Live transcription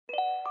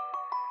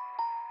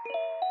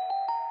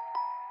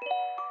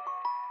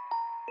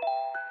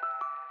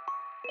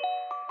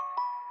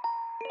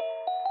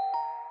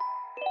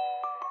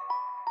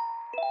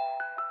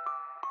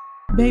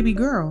Baby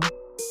girl,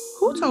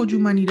 who told you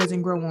money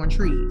doesn't grow on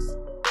trees?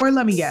 Or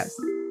let me guess,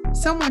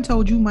 someone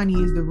told you money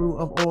is the root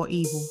of all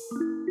evil.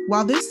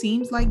 While this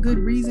seems like good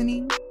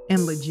reasoning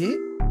and legit,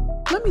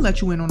 let me let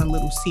you in on a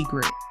little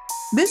secret.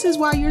 This is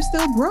why you're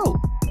still broke.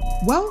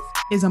 Wealth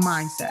is a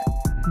mindset.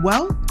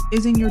 Wealth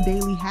is in your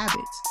daily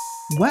habits.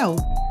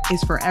 Wealth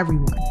is for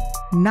everyone,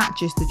 not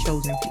just the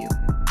chosen few.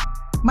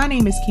 My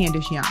name is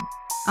Candace Young.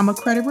 I'm a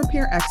credit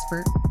repair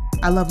expert.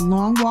 I love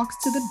long walks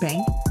to the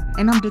bank,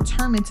 and I'm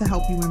determined to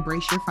help you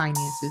embrace your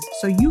finances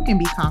so you can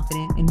be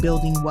confident in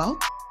building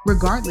wealth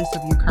regardless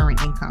of your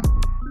current income.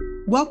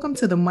 Welcome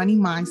to the Money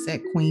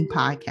Mindset Queen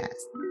podcast.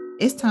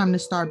 It's time to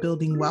start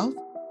building wealth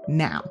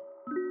now.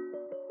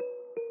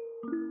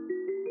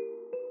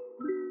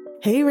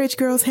 Hey, rich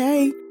girls.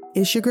 Hey,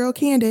 it's your girl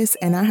Candace,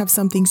 and I have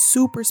something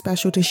super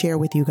special to share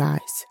with you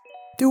guys.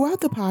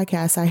 Throughout the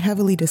podcast, I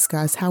heavily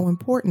discuss how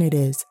important it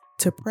is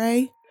to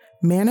pray,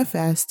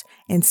 manifest,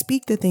 and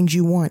speak the things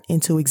you want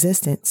into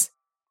existence.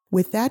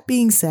 With that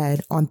being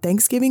said, on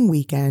Thanksgiving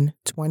weekend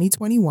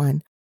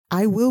 2021,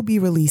 I will be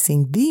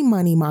releasing the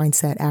Money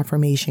Mindset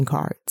affirmation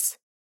cards.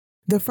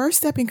 The first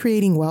step in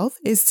creating wealth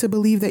is to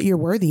believe that you're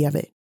worthy of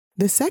it.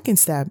 The second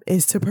step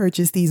is to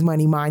purchase these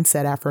Money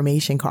Mindset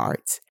affirmation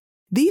cards.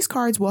 These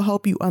cards will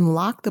help you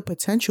unlock the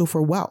potential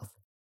for wealth.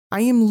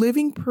 I am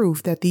living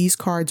proof that these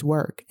cards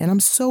work, and I'm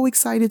so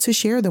excited to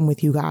share them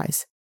with you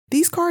guys.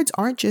 These cards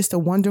aren't just a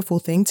wonderful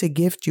thing to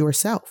gift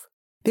yourself.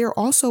 They're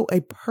also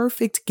a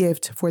perfect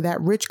gift for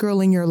that rich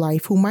girl in your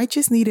life who might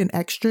just need an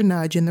extra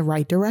nudge in the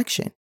right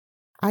direction.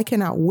 I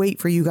cannot wait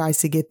for you guys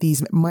to get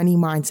these Money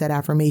Mindset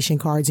affirmation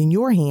cards in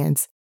your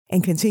hands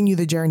and continue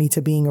the journey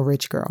to being a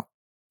rich girl.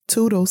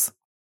 Toodles.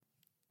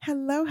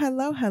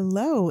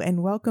 Hello,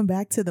 and welcome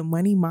back to the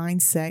Money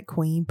Mindset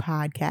Queen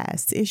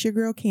podcast. It's your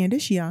girl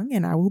Candace Young,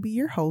 and I will be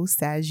your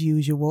host as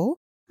usual.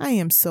 I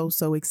am so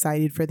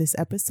excited for this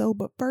episode,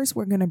 but first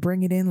we're going to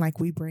bring it in like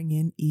we bring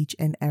in each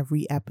and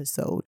every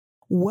episode.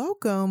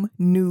 Welcome,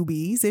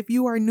 newbies. If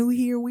you are new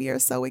here, we are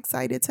so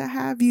excited to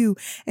have you.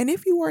 And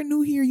if you are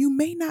new here, you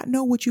may not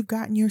know what you've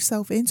gotten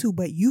yourself into,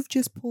 but you've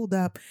just pulled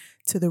up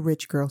to the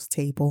rich girls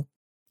table.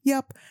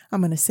 Yep,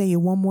 I'm going to say it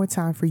one more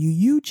time for you.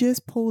 You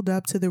just pulled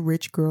up to the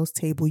rich girls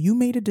table. You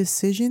made a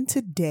decision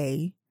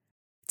today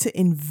to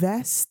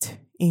invest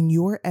in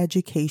your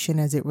education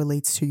as it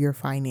relates to your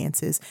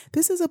finances.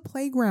 This is a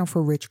playground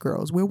for rich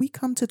girls where we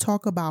come to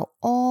talk about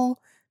all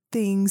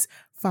things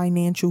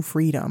financial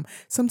freedom.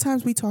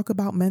 Sometimes we talk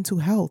about mental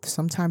health.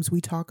 Sometimes we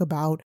talk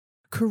about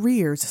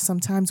careers.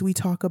 Sometimes we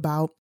talk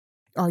about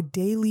our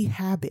daily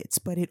habits,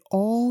 but it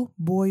all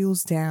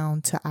boils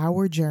down to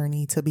our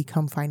journey to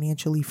become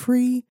financially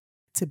free,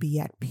 to be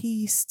at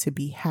peace, to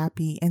be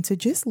happy, and to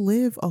just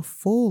live a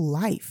full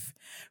life.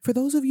 For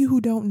those of you who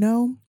don't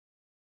know,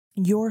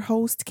 your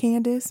host,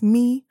 Candace,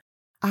 me,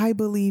 I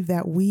believe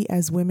that we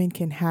as women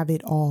can have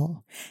it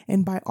all.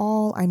 And by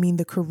all, I mean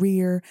the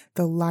career,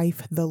 the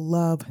life, the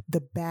love,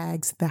 the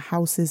bags, the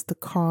houses, the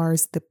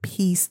cars, the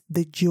peace,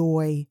 the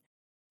joy,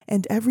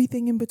 and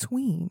everything in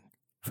between.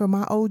 For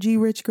my OG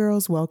rich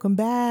girls, welcome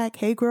back.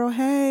 Hey girl,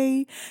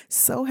 hey.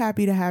 So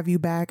happy to have you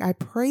back. I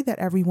pray that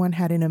everyone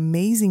had an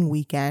amazing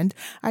weekend.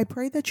 I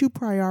pray that you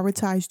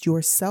prioritized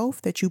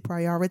yourself, that you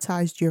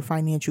prioritized your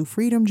financial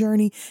freedom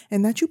journey,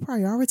 and that you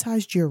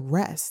prioritized your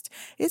rest.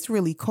 It's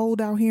really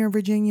cold out here in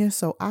Virginia,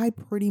 so I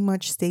pretty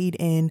much stayed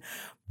in,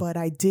 but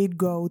I did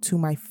go to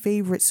my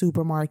favorite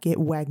supermarket,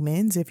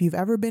 Wegmans. If you've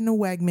ever been to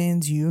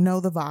Wegmans, you know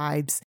the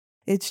vibes.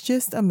 It's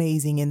just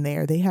amazing in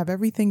there. They have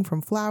everything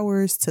from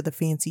flowers to the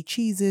fancy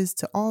cheeses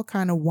to all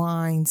kind of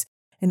wines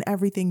and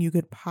everything you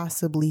could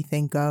possibly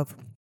think of.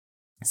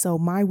 So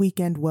my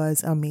weekend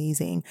was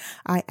amazing.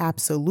 I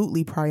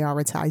absolutely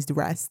prioritized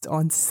rest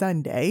on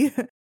Sunday.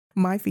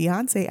 My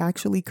fiance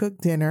actually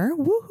cooked dinner.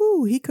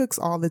 Woohoo! He cooks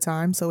all the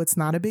time, so it's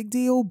not a big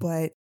deal,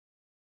 but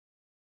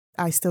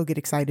I still get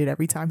excited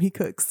every time he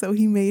cooks. So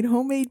he made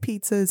homemade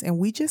pizzas and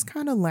we just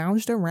kind of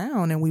lounged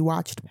around and we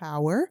watched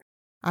Power.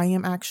 I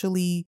am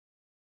actually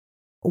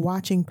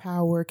watching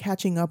Power,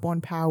 catching up on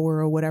Power,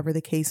 or whatever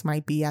the case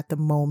might be at the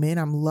moment.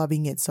 I'm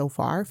loving it so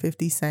far.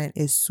 50 Cent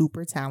is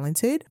super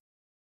talented.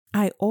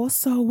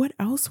 What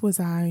else was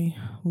I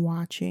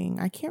watching?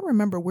 I can't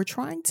remember. We're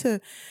trying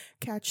to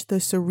catch the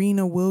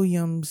Serena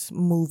Williams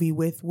movie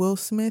with Will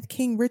Smith,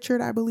 King Richard,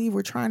 I believe.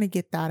 We're trying to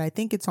get that. I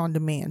think it's on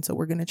demand, so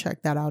we're going to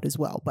check that out as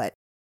well. But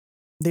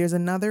there's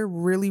another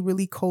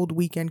really cold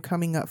weekend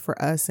coming up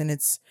for us, and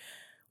it's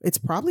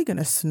probably going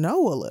to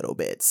snow a little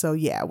bit. So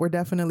yeah, we're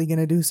definitely going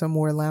to do some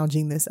more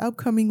lounging this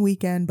upcoming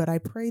weekend, but I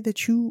pray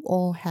that you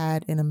all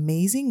had an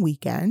amazing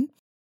weekend.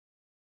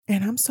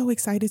 And I'm so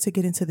excited to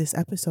get into this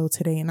episode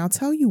today, and I'll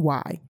tell you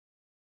why.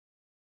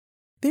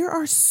 There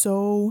are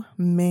so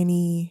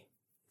many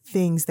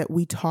things that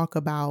we talk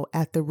about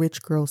at the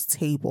Rich Girls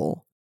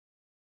table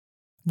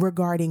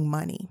regarding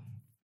money.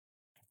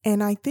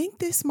 And I think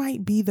this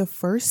might be the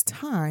first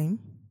time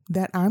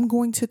that I'm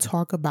going to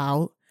talk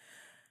about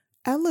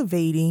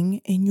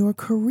elevating in your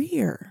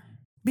career.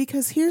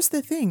 Because here's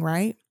the thing,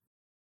 right?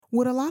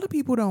 What a lot of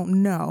people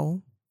don't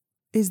know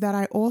is that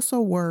I also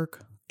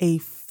work a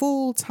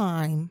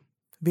full-time,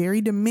 very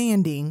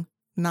demanding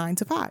 9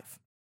 to 5,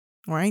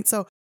 right?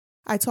 So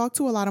I talk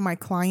to a lot of my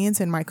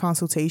clients in my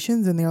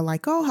consultations and they're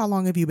like, oh, how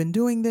long have you been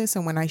doing this?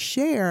 And when I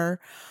share,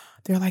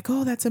 they're like,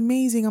 oh, that's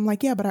amazing. I'm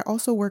like, yeah, but I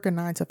also work a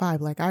 9 to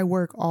 5. Like I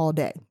work all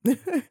day.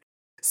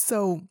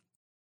 So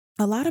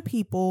a lot of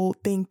people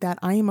think that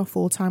I am a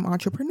full-time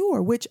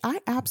entrepreneur, which I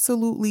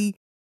absolutely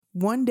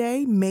one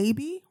day,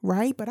 maybe,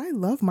 right? But I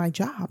love my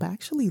job. I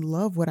actually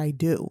love what I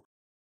do.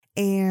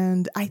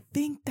 And I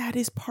think that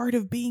is part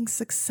of being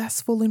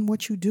successful in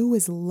what you do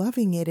is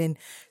loving it. And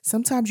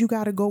sometimes you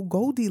got to go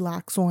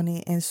Goldilocks on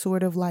it and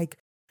sort of like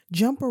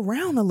jump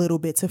around a little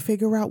bit to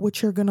figure out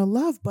what you're going to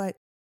love. But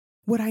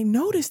what I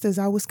noticed as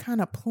I was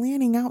kind of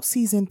planning out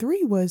season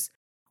 3 was,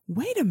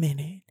 wait a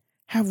minute,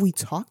 have we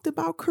talked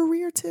about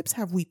career tips?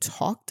 Have we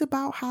talked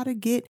about how to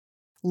get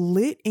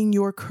lit in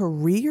your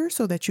career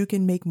so that you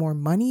can make more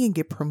money and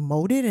get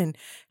promoted and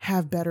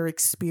have better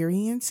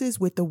experiences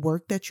with the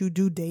work that you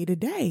do day to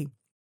day?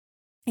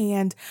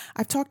 And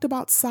I've talked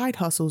about side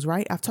hustles,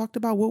 right? I've talked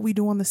about what we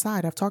do on the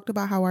side. I've talked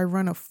about how I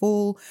run a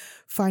full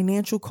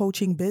financial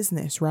coaching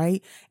business,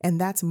 right? And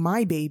that's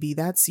my baby.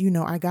 That's,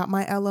 I got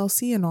my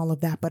LLC and all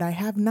of that, but I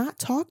have not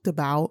talked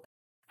about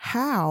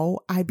how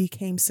I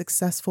became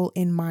successful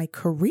in my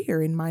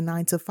career, in my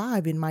 9 to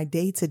 5, in my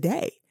day to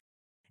day.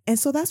 And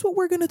so that's what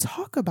we're going to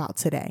talk about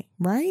today,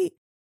 right?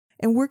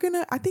 And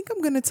I think I'm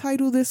going to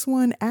title this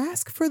one,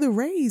 Ask for the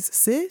Raise,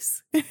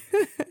 Sis.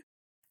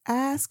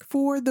 Ask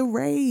for the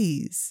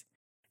raise.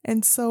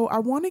 And so I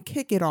want to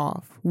kick it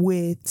off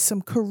with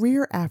some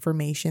career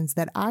affirmations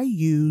that I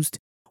used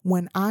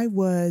when I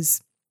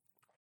was,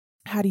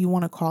 how do you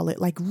want to call it?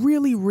 Like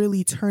really,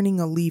 really turning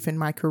a leaf in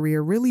my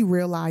career, really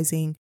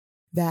realizing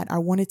that I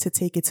wanted to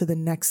take it to the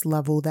next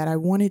level, that I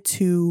wanted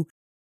to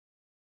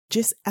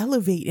just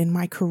elevate in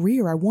my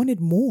career. I wanted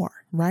more,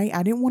 right?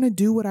 I didn't want to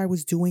do what I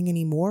was doing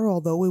anymore,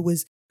 although it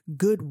was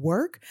good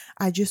work.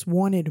 I just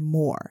wanted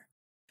more.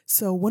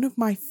 So one of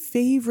my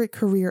favorite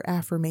career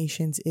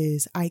affirmations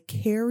is, I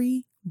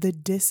carry the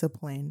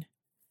discipline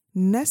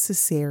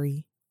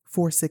necessary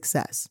for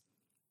success.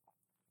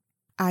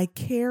 I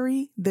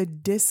carry the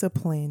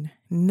discipline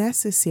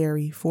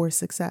necessary for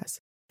success.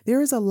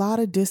 There is a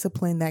lot of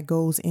discipline that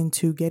goes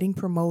into getting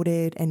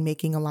promoted and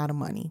making a lot of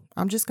money.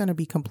 I'm just going to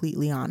be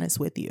completely honest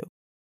with you.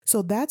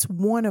 So that's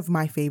one of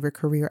my favorite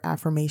career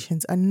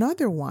affirmations.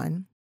 Another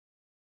one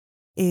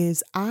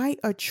is, I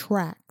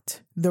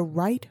attract the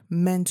right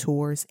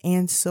mentors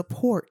and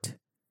support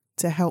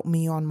to help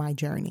me on my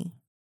journey.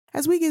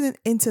 As we get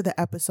into the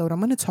episode, I'm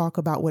going to talk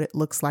about what it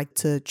looks like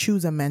to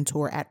choose a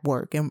mentor at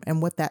work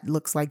and what that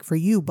looks like for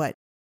you. But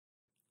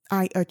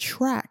I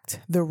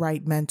attract the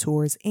right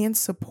mentors and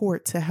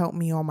support to help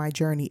me on my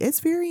journey. It's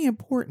very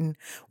important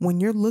when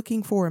you're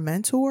looking for a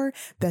mentor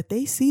that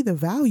they see the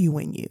value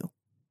in you,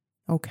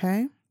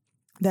 okay?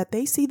 That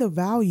they see the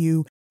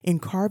value in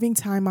carving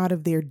time out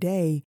of their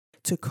day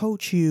to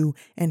coach you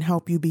and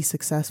help you be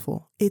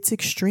successful. It's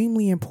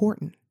extremely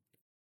important.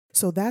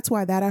 So that's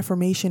why that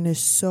affirmation is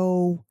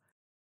so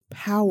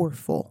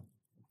powerful,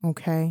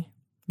 okay?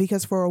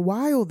 Because for a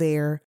while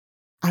there,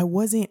 I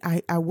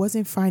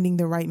wasn't finding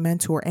the right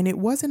mentor, and it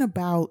wasn't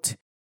about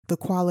the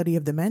quality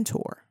of the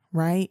mentor,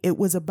 right? It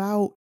was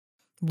about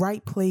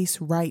right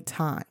place, right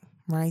time,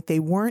 right? They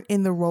weren't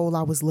in the role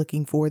I was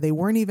looking for. They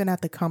weren't even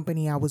at the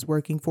company I was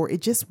working for.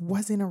 It just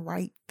wasn't a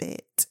right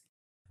fit.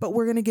 But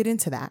we're going to get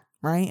into that,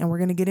 right? And we're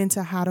going to get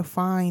into how to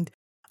find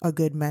a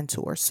good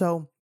mentor.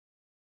 So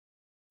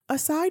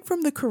aside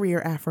from the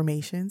career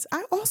affirmations,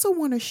 I also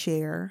want to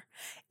share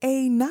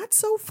a not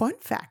so fun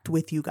fact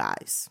with you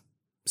guys.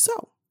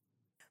 So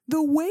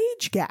the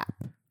wage gap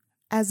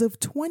as of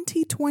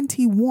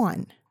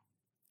 2021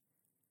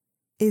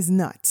 is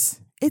nuts.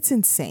 It's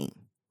insane,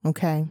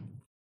 okay?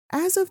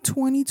 As of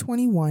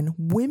 2021,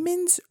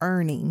 women's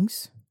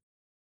earnings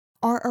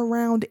are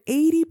around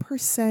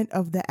 80%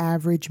 of the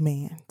average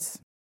man's.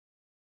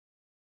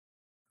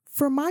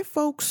 For my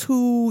folks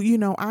who,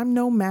 I'm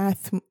no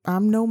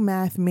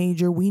math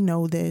major. We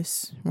know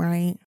this,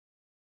 right?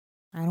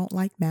 I don't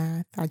like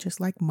math. I just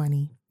like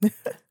money.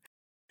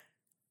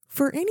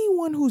 For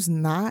anyone who's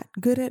not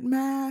good at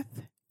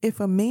math,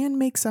 if a man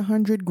makes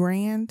 100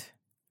 grand,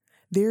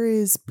 there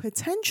is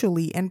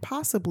potentially and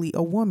possibly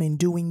a woman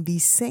doing the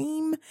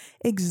same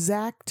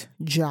exact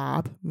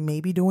job,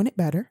 maybe doing it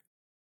better,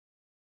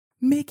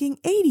 making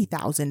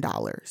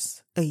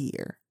 $80,000 a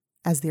year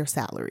as their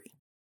salary.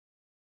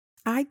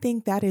 I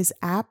think that is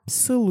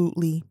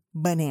absolutely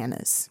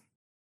bananas.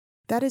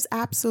 That is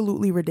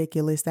absolutely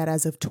ridiculous that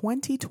as of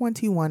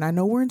 2021, I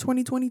know we're in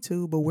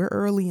 2022, but we're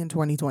early in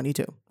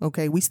 2022.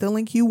 Okay, we still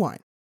in Q1.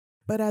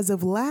 But as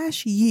of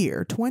last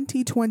year,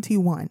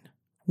 2021,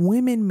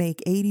 women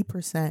make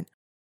 80%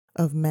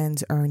 of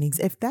men's earnings.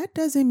 If that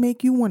doesn't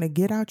make you want to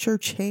get out your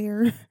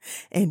chair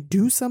and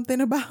do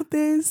something about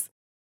this,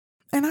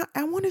 and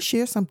I want to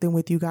share something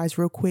with you guys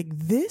real quick.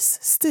 This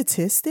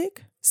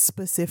statistic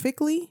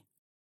specifically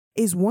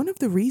is one of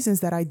the reasons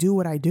that I do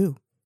what I do.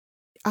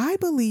 I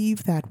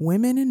believe that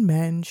women and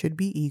men should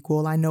be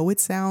equal. I know it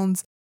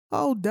sounds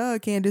Oh, duh,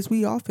 Candace,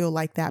 we all feel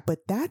like that.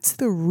 But that's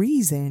the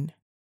reason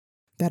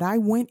that I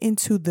went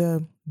into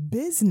the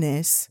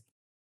business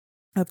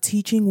of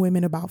teaching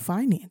women about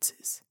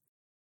finances.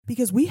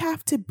 Because we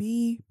have to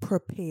be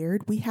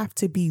prepared, we have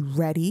to be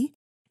ready,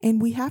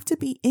 and we have to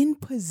be in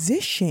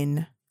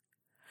position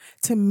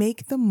to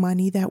make the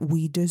money that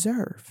we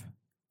deserve.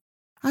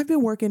 I've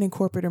been working in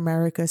corporate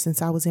America since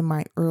I was in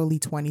my early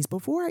 20s,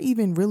 before I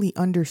even really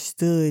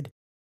understood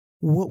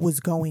what was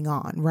going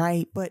on,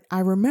 right? But I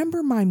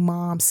remember my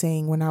mom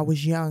saying when I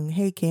was young,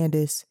 hey,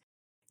 Candace,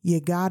 you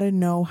gotta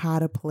know how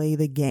to play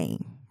the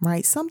game,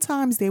 right?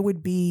 Sometimes there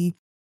would be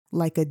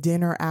like a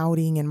dinner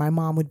outing and my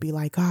mom would be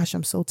like, gosh,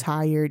 I'm so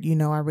tired.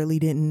 I really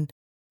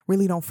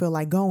don't feel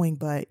like going,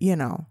 but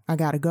I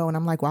gotta go. And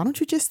I'm like, why don't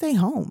you just stay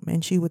home?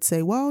 And she would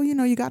say, well,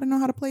 you gotta know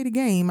how to play the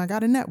game. I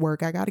gotta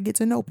network. I gotta get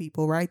to know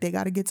people, right? They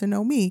gotta get to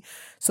know me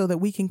so that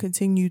we can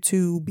continue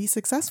to be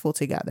successful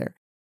together.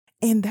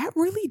 And that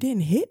really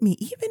didn't hit me.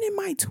 Even in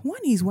my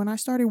 20s, when I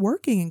started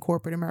working in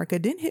corporate America,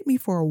 it didn't hit me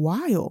for a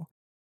while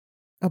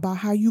about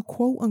how you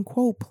quote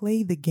unquote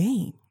play the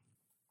game.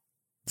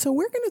 So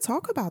we're going to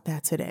talk about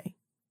that today.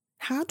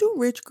 How do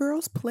rich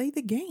girls play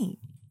the game?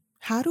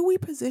 How do we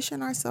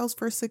position ourselves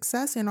for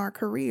success in our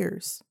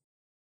careers?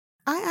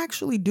 I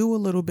actually do a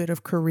little bit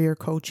of career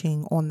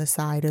coaching on the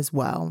side as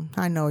well.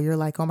 I know you're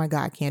like, oh my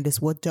God, Candace,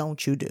 what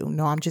don't you do?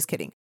 No, I'm just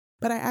kidding.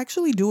 But I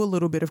actually do a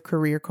little bit of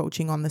career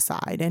coaching on the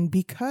side. And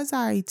because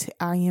I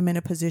am in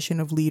a position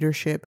of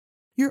leadership,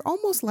 you're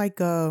almost like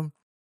a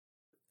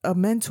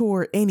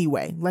mentor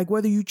anyway. Like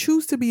whether you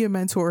choose to be a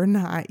mentor or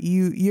not,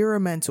 you're a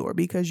mentor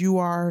because you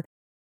are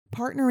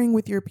partnering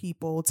with your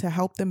people to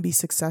help them be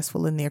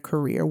successful in their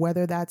career,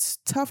 whether that's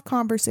tough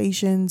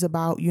conversations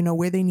about,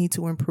 where they need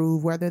to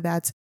improve, whether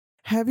that's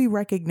heavy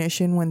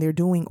recognition when they're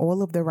doing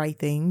all of the right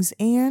things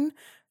and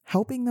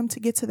helping them to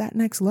get to that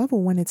next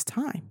level when it's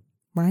time,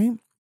 right?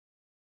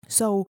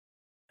 So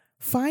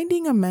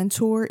finding a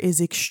mentor is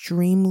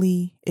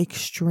extremely,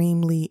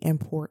 extremely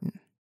important.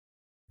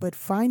 But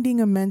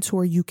finding a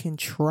mentor you can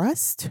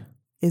trust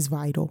is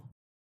vital.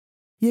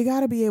 You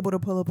got to be able to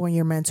pull up on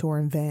your mentor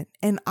and vent,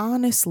 and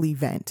honestly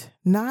vent,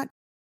 not,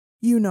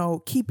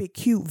 keep it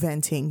cute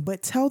venting,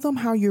 but tell them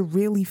how you're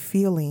really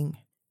feeling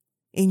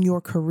in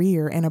your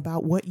career and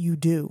about what you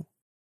do.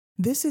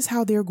 This is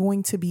how they're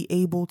going to be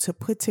able to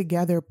put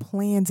together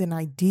plans and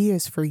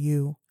ideas for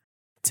you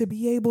to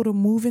be able to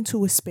move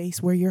into a space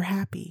where you're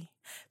happy,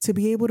 to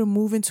be able to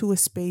move into a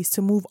space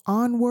to move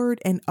onward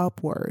and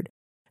upward.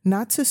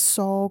 Not to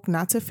sulk,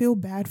 not to feel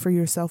bad for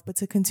yourself, but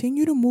to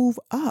continue to move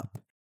up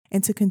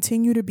and to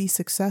continue to be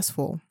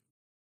successful.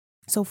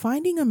 So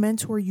finding a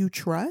mentor you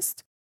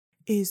trust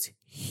is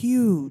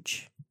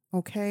huge,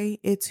 okay?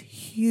 It's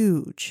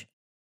huge,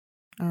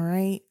 all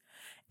right?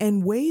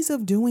 And ways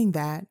of doing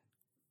that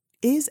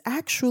is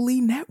actually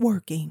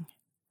networking,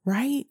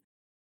 right?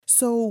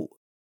 So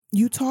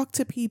you talk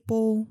to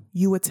people,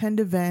 you attend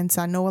events.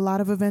 I know a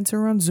lot of events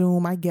are on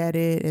Zoom. I get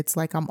it. It's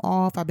like I'm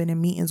off. I've been in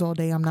meetings all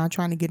day. I'm not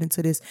trying to get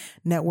into this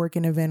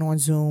networking event on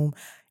Zoom.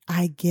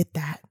 I get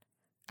that.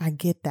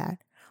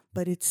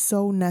 But it's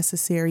so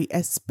necessary,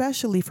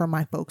 especially for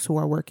my folks who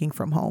are working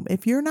from home.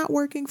 If you're not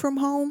working from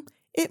home,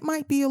 it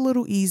might be a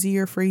little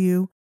easier for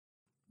you.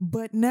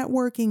 But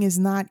networking is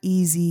not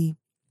easy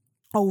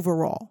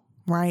overall.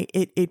 Right?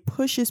 It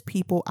pushes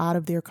people out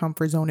of their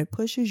comfort zone. It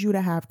pushes you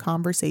to have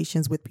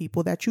conversations with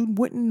people that you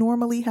wouldn't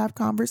normally have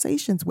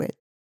conversations with.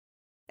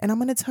 And I'm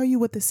going to tell you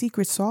what the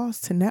secret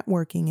sauce to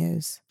networking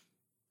is.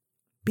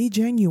 Be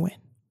genuine.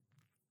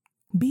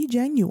 Be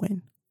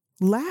genuine.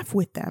 Laugh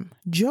with them.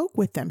 Joke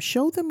with them.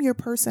 Show them your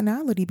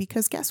personality,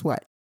 because guess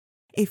what?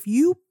 If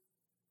you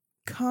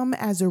come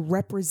as a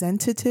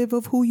representative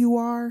of who you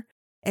are,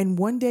 and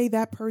one day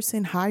that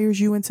person hires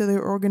you into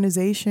their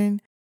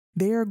organization,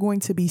 they are going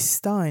to be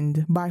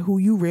stunned by who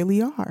you really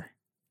are.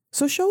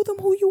 So show them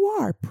who you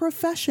are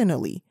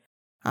professionally.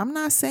 I'm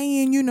not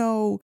saying,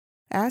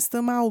 ask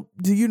them out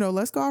to,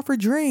 let's go out for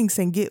drinks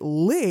and get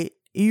lit,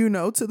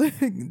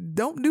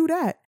 don't do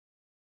that.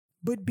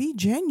 But be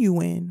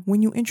genuine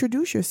when you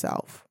introduce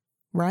yourself,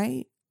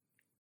 right?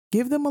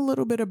 Give them a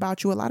little bit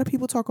about you. A lot of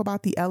people talk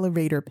about the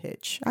elevator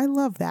pitch. I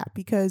love that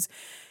because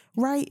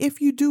right?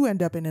 If you do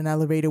end up in an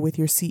elevator with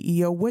your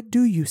CEO, what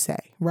do you say,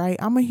 right?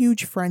 I'm a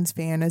huge Friends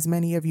fan, as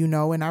many of you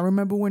know. And I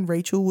remember when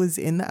Rachel was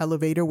in the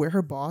elevator with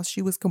her boss,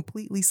 she was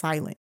completely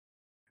silent,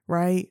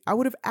 right? I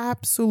would have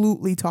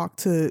absolutely talked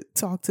to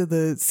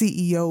the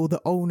CEO,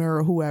 the owner,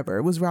 or whoever.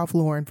 It was Ralph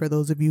Lauren, for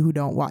those of you who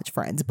don't watch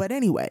Friends. But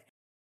anyway,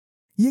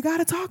 you got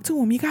to talk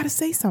to him. You got to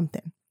say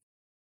something.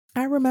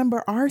 I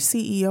remember our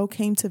CEO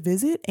came to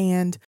visit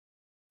and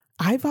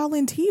I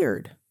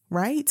volunteered,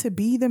 right, to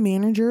be the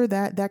manager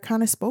that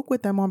kind of spoke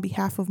with them on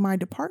behalf of my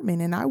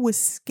department. And I was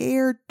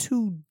scared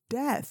to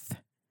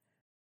death.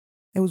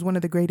 It was one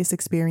of the greatest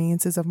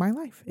experiences of my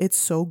life. It's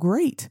so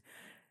great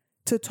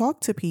to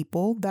talk to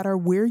people that are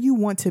where you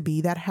want to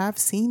be, that have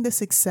seen the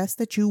success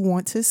that you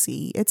want to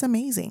see. It's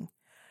amazing.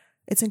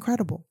 It's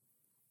incredible.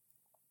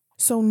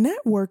 So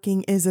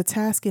networking is a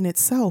task in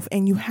itself,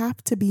 and you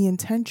have to be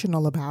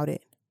intentional about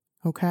it.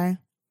 Okay?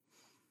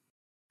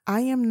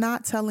 I am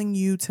not telling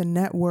you to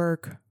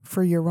network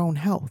for your own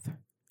health.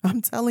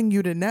 I'm telling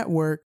you to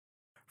network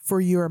for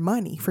your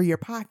money, for your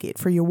pocket,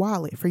 for your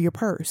wallet, for your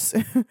purse.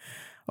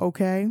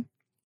 Okay?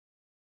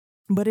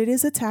 But it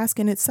is a task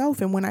in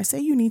itself. And when I say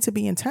you need to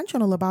be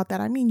intentional about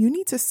that, I mean you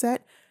need to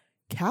set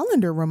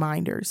calendar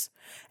reminders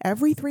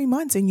every 3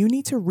 months, and you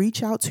need to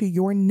reach out to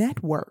your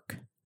network.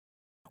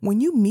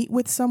 When you meet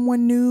with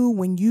someone new,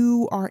 when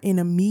you are in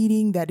a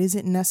meeting that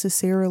isn't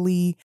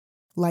necessarily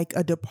like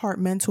a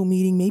departmental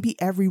meeting, maybe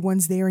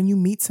everyone's there and you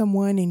meet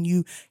someone and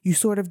you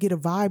sort of get a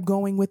vibe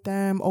going with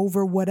them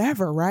over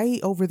whatever, right?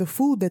 Over the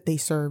food that they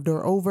served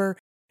or over,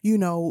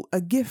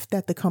 a gift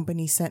that the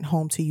company sent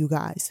home to you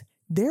guys.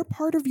 They're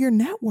part of your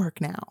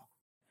network now.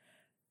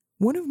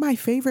 One of my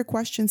favorite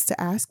questions to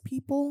ask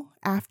people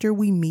after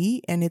we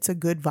meet and it's a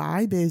good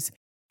vibe is,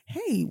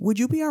 hey, would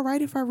you be all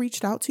right if I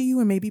reached out to you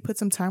and maybe put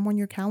some time on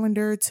your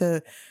calendar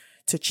to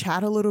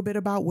chat a little bit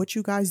about what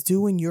you guys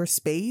do in your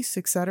space,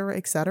 et cetera,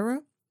 et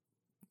cetera?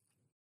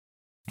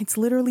 It's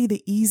literally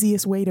the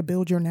easiest way to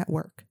build your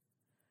network.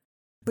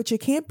 But you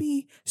can't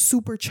be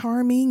super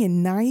charming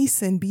and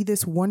nice and be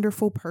this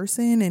wonderful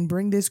person and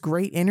bring this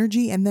great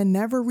energy and then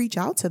never reach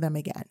out to them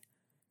again.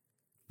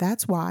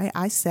 That's why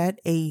I set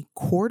a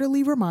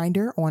quarterly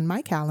reminder on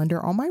my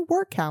calendar, on my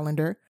work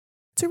calendar,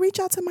 to reach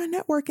out to my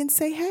network and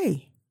say,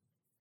 hey.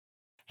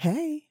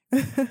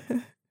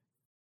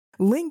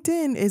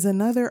 LinkedIn is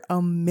another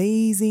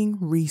amazing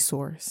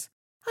resource.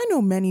 I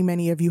know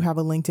many of you have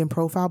a LinkedIn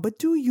profile, but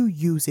do you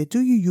use it? Do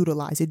you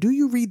utilize it? Do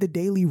you read the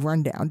daily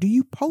rundown? Do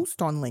you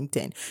post on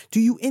LinkedIn? Do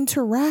you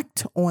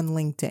interact on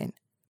LinkedIn?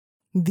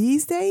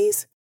 These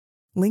days,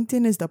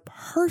 LinkedIn is the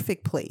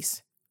perfect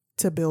place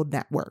to build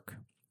network.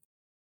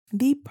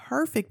 The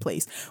perfect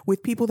place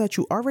with people that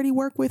you already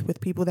work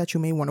with people that you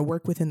may want to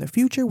work with in the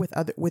future,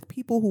 with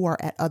people who are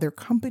at other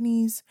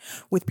companies,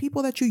 with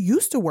people that you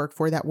used to work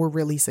for that were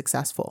really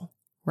successful,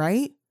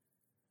 right?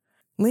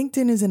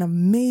 LinkedIn is an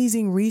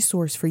amazing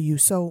resource for you.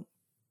 So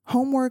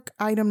homework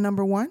item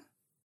number 1,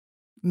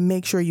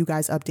 make sure you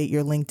guys update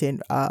your LinkedIn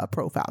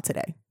profile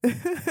today.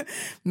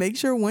 Make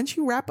sure once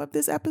you wrap up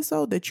this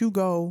episode that you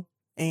go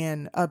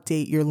and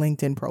update your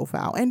LinkedIn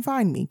profile and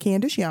find me,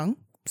 Candace Young.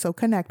 So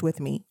connect with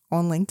me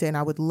on LinkedIn.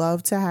 I would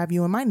love to have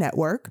you in my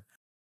network.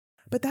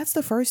 But that's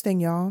the first thing,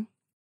 y'all.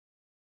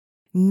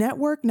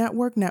 Network,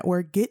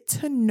 get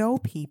to know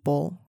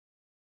people.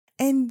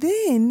 And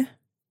then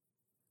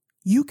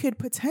you could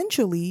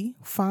potentially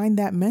find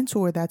that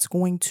mentor that's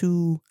going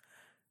to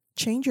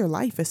change your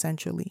life,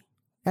 essentially.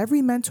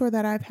 Every mentor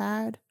that I've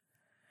had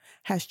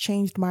has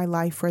changed my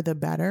life for the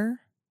better.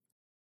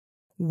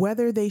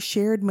 Whether they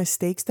shared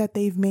mistakes that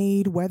they've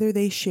made, whether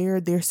they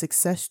shared their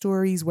success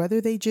stories,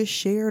 whether they just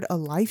shared a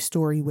life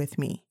story with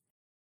me,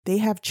 they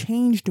have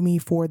changed me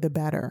for the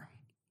better.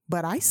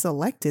 But I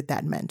selected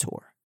that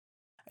mentor.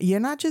 You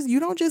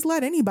don't just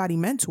let anybody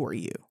mentor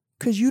you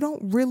because you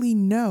don't really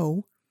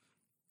know.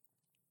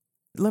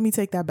 Let me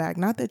take that back.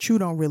 Not that you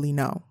don't really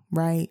know,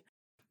 right?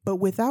 But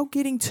without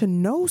getting to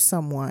know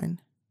someone,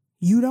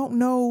 you don't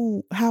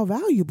know how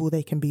valuable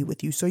they can be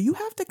with you. So you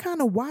have to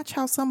kind of watch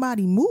how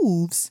somebody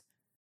moves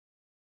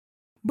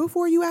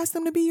before you ask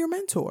them to be your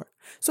mentor.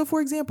 So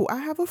for example, I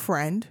have a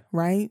friend,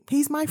 right?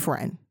 He's my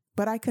friend,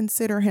 but I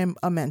consider him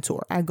a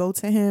mentor. I go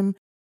to him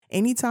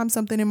anytime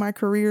something in my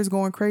career is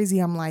going crazy.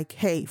 I'm like,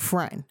 hey,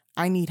 friend,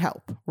 I need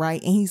help,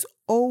 right? And he's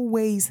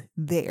always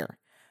there.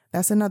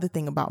 That's another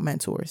thing about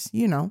mentors.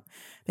 They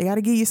got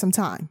to give you some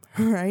time,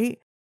 right?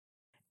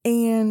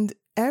 And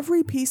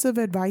every piece of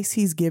advice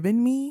he's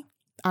given me,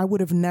 I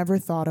would have never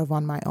thought of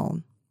on my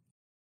own.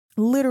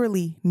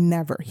 Literally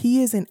never.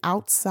 He is an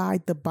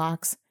outside the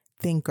box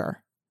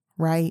thinker,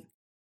 right?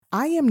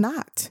 I am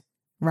not,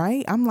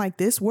 right? I'm like,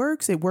 this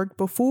works. It worked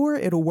before.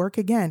 It'll work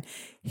again.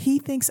 He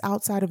thinks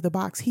outside of the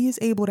box. He is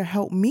able to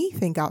help me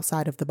think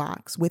outside of the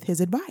box with his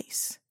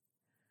advice,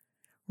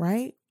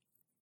 right?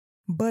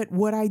 But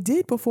what I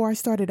did before I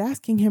started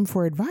asking him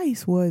for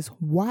advice was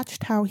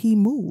watched how he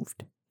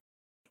moved.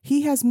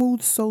 He has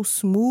moved so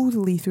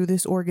smoothly through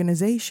this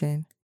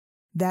organization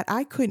that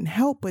I couldn't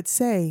help but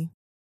say,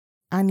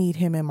 I need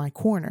him in my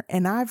corner.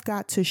 And I've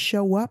got to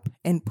show up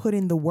and put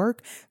in the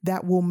work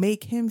that will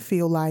make him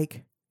feel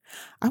like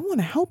I want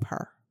to help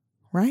her,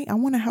 right? I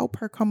want to help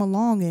her come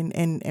along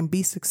and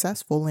be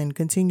successful and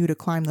continue to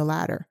climb the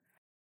ladder.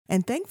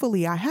 And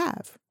thankfully I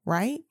have,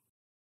 right?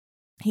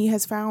 He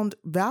has found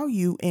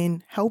value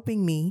in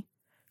helping me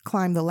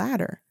climb the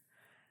ladder.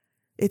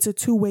 It's a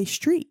two-way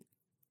street.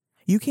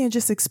 You can't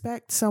just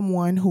expect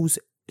someone who's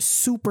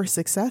super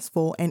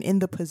successful and in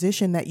the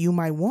position that you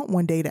might want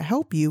one day to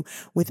help you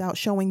without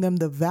showing them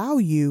the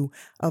value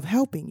of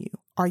helping you.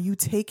 Are you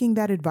taking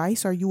that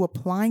advice? Are you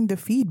applying the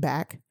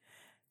feedback?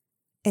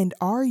 And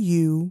are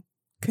you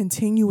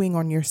continuing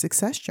on your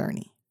success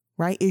journey,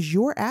 right? Is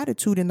your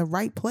attitude in the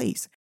right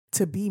place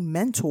to be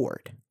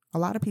mentored? A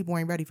lot of people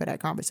ain't ready for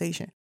that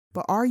conversation.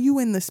 But are you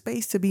in the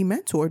space to be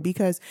mentored?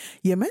 Because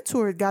your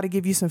mentor got to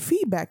give you some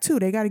feedback too.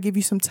 They got to give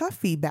you some tough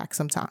feedback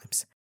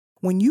sometimes.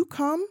 When you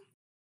come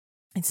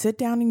and sit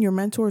down in your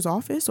mentor's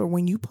office, or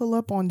when you pull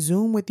up on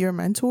Zoom with your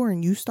mentor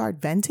and you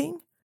start venting,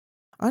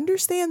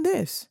 understand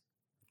this.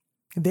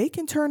 They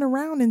can turn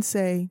around and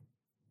say,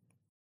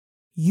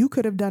 you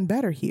could have done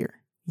better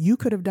here. You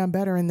could have done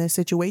better in this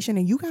situation,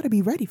 and you got to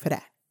be ready for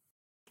that.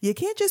 You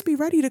can't just be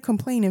ready to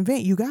complain and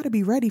vent. You got to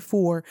be ready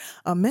for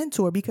a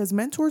mentor, because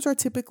mentors are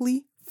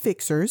typically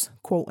fixers,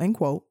 quote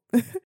unquote.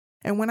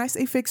 And when I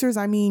say fixers,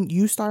 I mean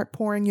you start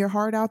pouring your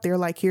heart out there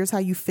like, here's how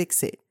you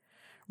fix it,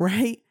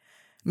 right?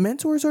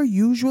 Mentors are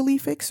usually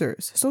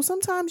fixers. So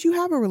sometimes you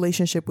have a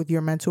relationship with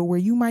your mentor where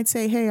you might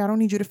say, hey, I don't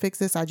need you to fix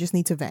this. I just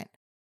need to vent.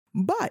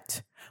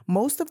 But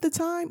most of the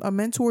time, a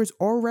mentor is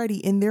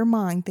already in their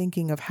mind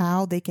thinking of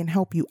how they can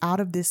help you out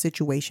of this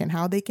situation,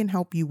 how they can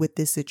help you with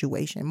this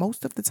situation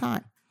most of the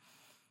time.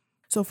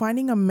 So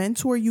finding a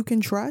mentor you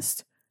can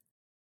trust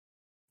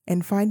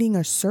and finding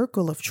a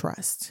circle of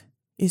trust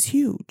is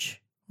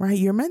huge, right?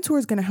 Your mentor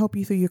is going to help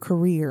you through your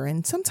career.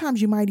 And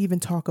sometimes you might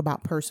even talk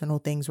about personal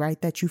things, right,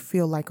 that you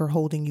feel like are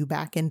holding you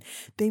back. And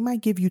they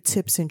might give you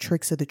tips and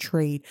tricks of the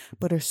trade.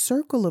 But a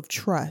circle of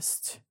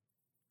trust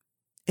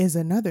is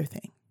another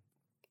thing,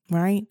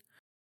 right?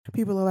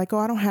 People are like, oh,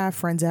 I don't have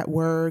friends at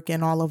work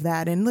and all of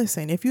that. And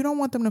listen, if you don't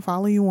want them to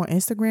follow you on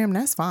Instagram,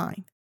 that's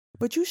fine.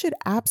 But you should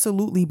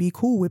absolutely be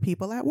cool with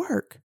people at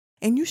work.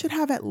 And you should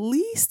have at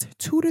least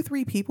 2 to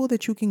 3 people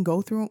that you can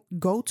go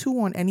to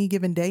on any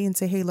given day and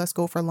say, hey, let's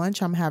go for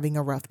lunch. I'm having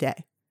a rough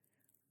day.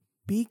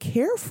 Be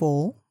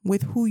careful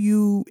with who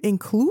you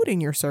include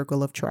in your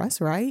circle of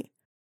trust, right?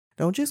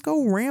 Don't just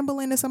go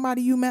rambling to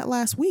somebody you met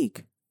last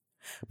week.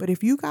 But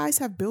if you guys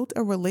have built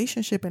a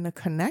relationship and a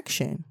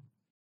connection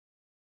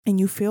and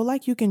you feel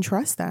like you can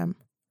trust them,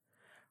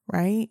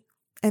 right?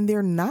 And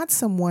they're not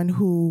someone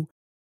who,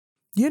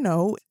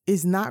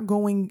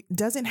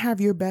 doesn't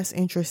have your best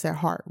interests at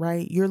heart,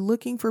 right? You're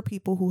looking for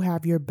people who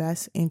have your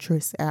best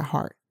interests at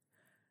heart.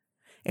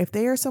 If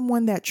they are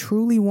someone that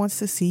truly wants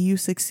to see you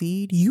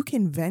succeed, you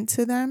can vent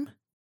to them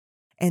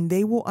and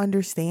they will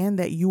understand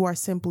that you are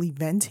simply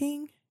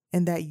venting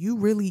and that you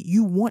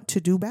want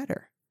to do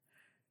better.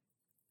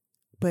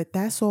 But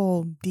that's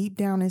all deep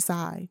down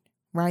inside,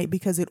 right?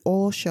 Because it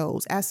all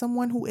shows. As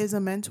someone who is a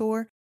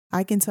mentor,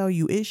 I can tell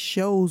you it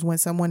shows when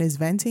someone is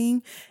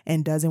venting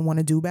and doesn't want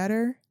to do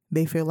better.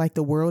 They feel like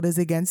the world is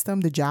against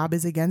them. The job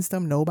is against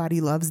them.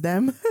 Nobody loves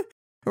them,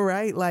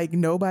 right? Like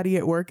nobody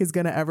at work is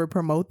going to ever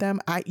promote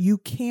them. You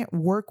can't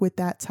work with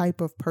that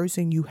type of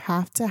person. You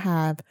have to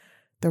have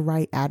the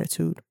right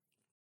attitude.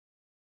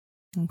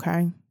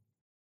 Okay.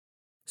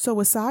 So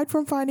aside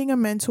from finding a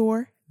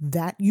mentor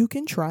that you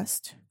can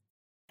trust,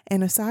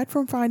 and aside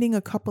from finding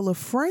a couple of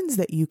friends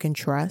that you can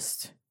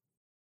trust,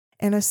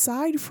 and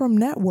aside from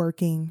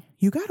networking,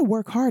 you got to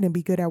work hard and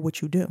be good at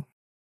what you do.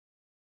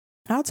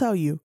 I'll tell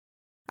you,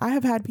 I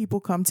have had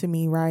people come to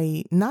me,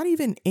 right? Not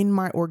even in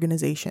my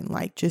organization,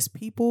 like just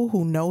people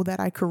who know that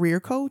I career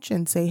coach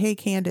and say, hey,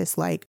 Candace,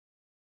 like,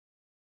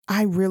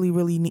 I really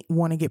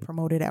want to get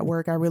promoted at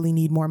work. I really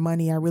need more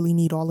money. I really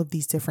need all of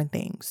these different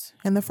things.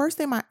 And the first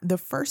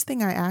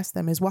thing I ask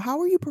them is, well, how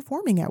are you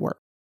performing at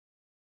work?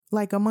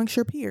 Like amongst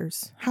your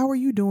peers, how are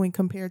you doing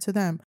compared to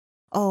them?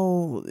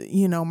 Oh,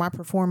 my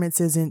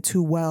performance isn't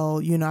too well.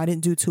 I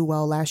didn't do too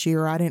well last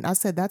year. I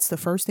said, that's the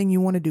first thing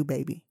you want to do,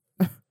 baby.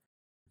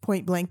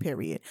 Point blank,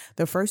 period.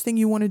 The first thing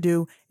you want to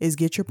do is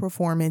get your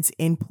performance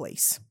in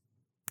place.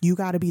 You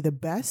got to be the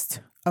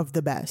best of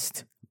the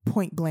best.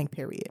 Point blank,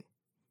 period.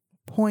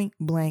 Point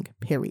blank,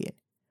 period.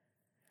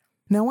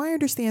 Now, I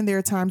understand there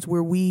are times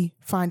where we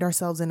find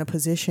ourselves in a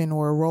position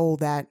or a role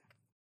that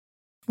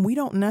we're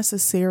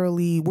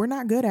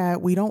not good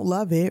at. We don't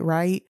love it,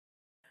 right?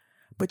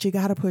 But you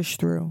got to push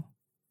through.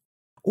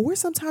 Or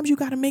sometimes you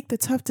got to make the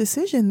tough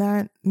decision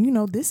that,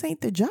 this ain't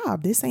the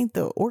job. This ain't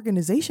the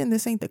organization.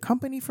 This ain't the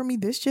company for me.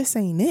 This just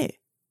ain't it.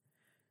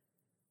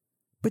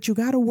 But you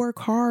got to work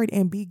hard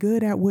and be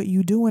good at what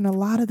you do. And a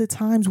lot of the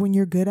times when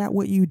you're good at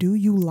what you do,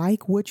 you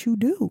like what you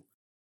do.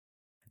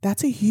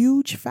 That's a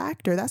huge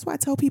factor. That's why I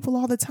tell people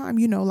all the time,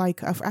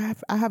 like I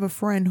have a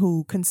friend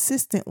who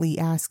consistently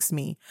asks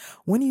me,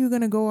 when are you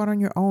going to go out on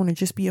your own and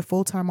just be a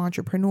full-time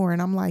entrepreneur? And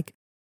I'm like,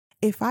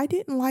 if I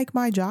didn't like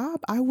my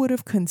job, I would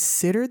have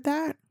considered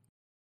that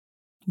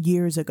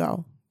years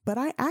ago. But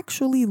I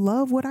actually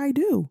love what I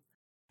do.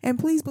 And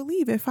please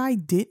believe, if I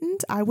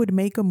didn't, I would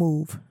make a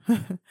move.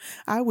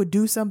 I would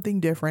do something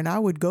different. I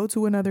would go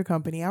to another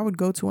company. I would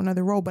go to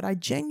another role. But I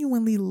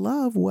genuinely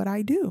love what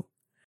I do.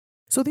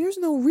 So there's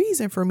no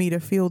reason for me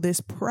to feel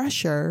this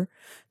pressure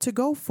to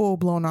go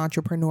full-blown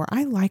entrepreneur.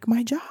 I like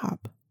my job.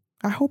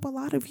 I hope a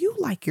lot of you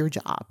like your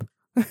job.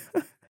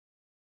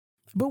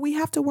 But we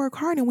have to work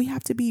hard and we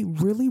have to be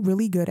really,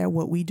 really good at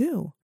what we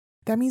do.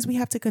 That means we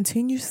have to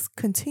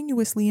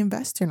continuously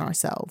invest in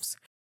ourselves.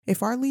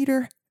 If our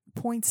leader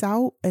points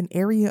out an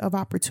area of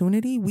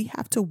opportunity, we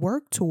have to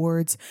work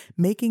towards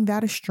making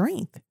that a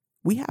strength.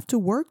 We have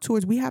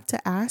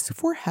to ask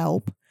for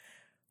help.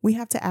 We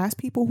have to ask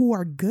people who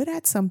are good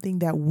at something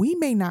that we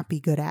may not be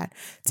good at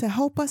to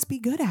help us be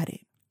good at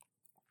it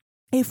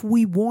if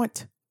we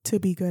want to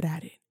be good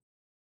at it.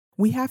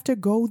 We have to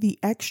go the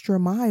extra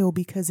mile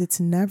because it's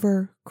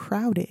never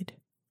crowded.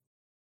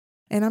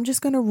 And I'm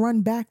just going to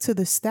run back to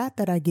the stat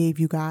that I gave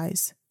you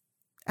guys.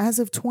 As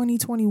of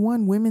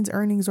 2021, women's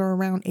earnings are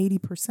around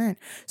 80%.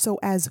 So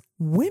as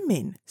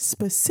women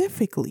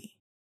specifically,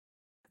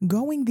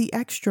 going the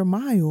extra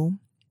mile,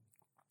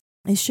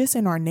 it's just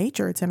in our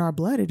nature. It's in our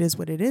blood. It is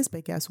what it is.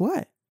 But guess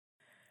what?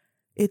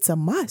 It's a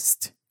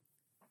must,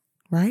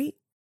 right?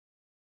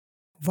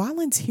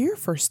 Volunteer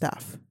for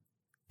stuff.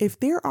 If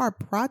there are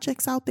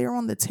projects out there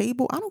on the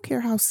table, I don't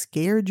care how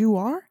scared you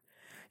are.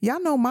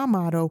 Y'all know my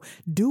motto,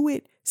 do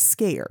it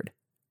scared.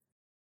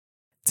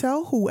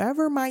 Tell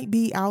whoever might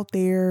be out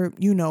there,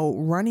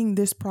 running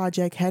this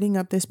project, heading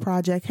up this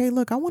project, hey,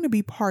 look, I want to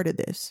be part of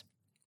this.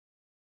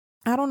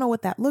 I don't know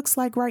what that looks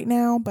like right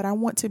now, but I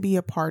want to be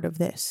a part of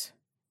this,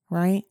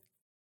 right?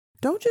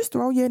 Don't just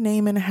throw your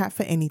name in a hat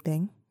for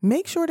anything.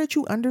 Make sure that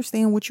you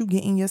understand what you're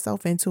getting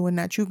yourself into and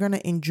that you're going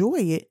to enjoy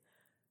it.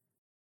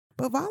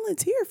 But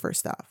volunteer for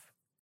stuff,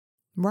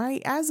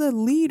 right? As a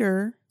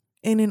leader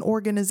in an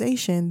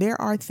organization, there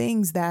are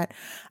things that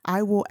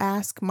I will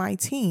ask my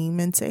team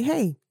and say,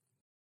 hey,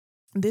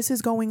 this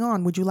is going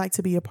on. Would you like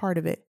to be a part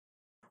of it?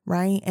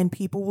 Right? And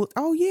people will,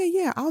 oh,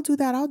 yeah, I'll do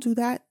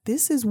that.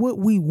 This is what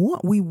we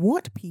want. We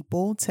want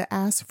people to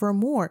ask for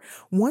more.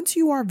 Once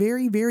you are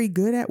very, very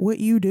good at what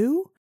you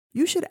do,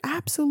 you should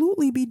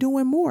absolutely be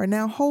doing more.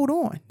 Now, hold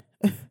on.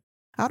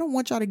 I don't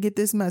want y'all to get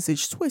this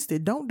message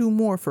twisted. Don't do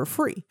more for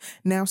free.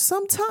 Now,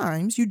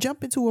 sometimes you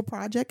jump into a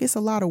project. It's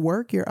a lot of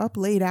work. You're up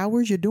late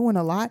hours. You're doing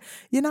a lot.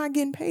 You're not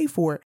getting paid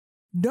for it.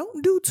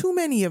 Don't do too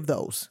many of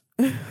those.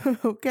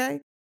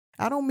 Okay?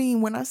 I don't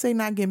mean when I say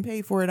not getting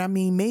paid for it, I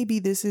mean maybe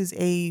this is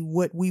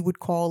what we would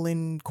call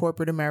in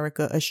corporate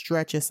America a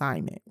stretch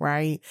assignment,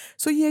 right?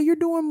 So yeah, you're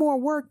doing more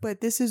work,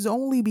 but this is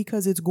only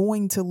because it's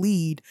going to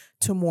lead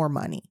to more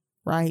money,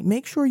 right?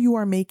 Make sure you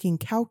are making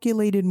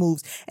calculated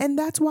moves. And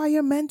that's why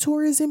your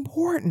mentor is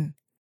important.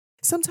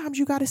 Sometimes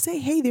you got to say,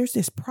 hey, there's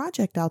this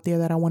project out there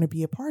that I want to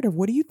be a part of.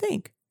 What do you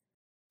think?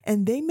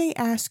 And they may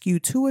ask you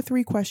 2 or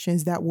 3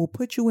 questions that will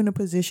put you in a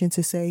position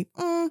to say,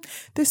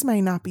 this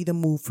may not be the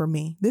move for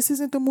me. This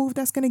isn't the move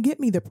that's going to get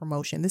me the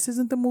promotion. This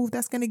isn't the move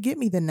that's going to get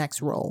me the next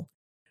role,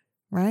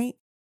 right?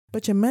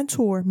 But your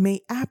mentor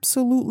may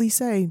absolutely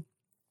say,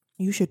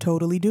 you should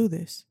totally do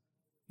this.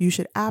 You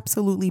should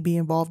absolutely be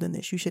involved in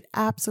this. You should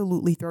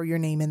absolutely throw your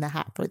name in the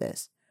hat for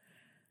this,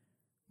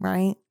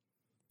 right?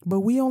 But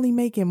we only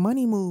making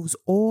money moves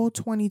all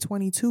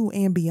 2022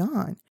 and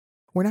beyond.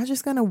 We're not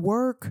just going to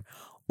work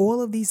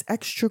all of these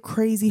extra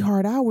crazy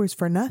hard hours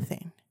for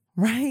nothing,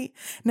 right?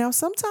 Now,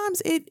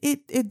 sometimes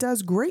it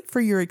does great for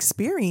your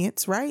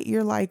experience, right?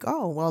 You're like,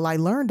 oh, well, I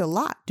learned a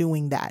lot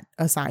doing that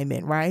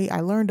assignment, right? I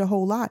learned a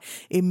whole lot.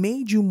 It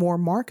made you more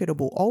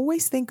marketable.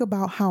 Always think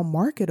about how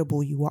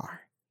marketable you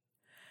are,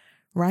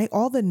 right?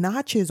 All the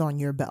notches on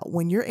your belt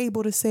when you're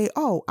able to say,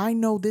 oh, I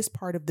know this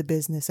part of the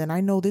business and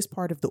I know this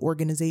part of the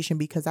organization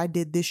because I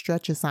did this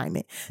stretch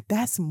assignment.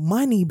 That's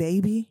money,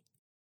 baby.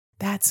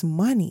 That's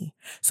money.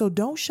 So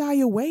don't shy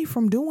away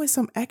from doing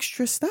some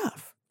extra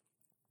stuff,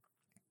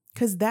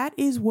 because that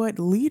is what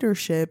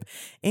leadership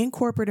in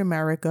corporate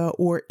America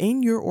or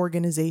in your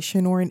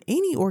organization or in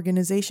any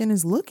organization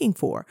is looking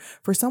for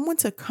someone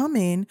to come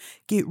in,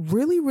 get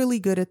really, really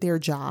good at their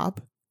job,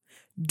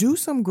 do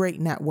some great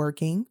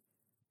networking,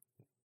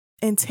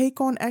 and take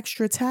on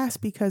extra tasks.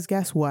 Because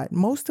guess what?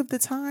 Most of the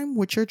time,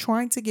 what you're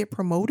trying to get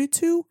promoted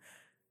to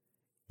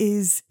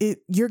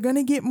you're going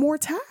to get more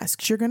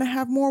tasks. You're going to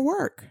have more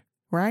work.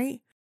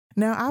 Right?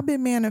 Now, I've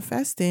been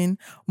manifesting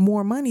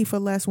more money for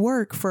less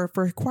work for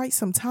quite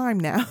some time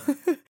now.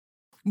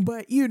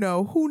 But,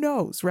 who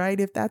knows, right?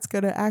 If that's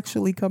going to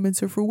actually come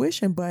into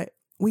fruition. But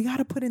we got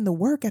to put in the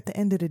work at the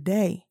end of the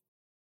day.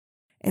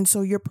 And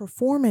so your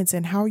performance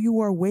and how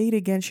you are weighed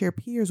against your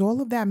peers, all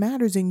of that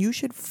matters. And you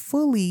should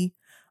fully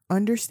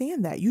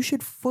understand that. You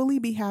should fully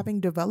be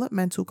having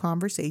developmental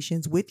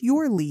conversations with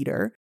your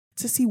leader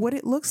to see what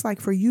it looks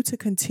like for you to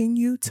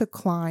continue to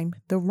climb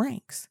the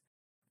ranks.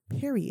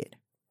 Period.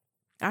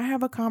 I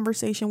have a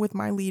conversation with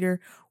my leader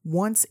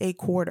once a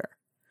quarter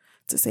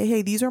to say,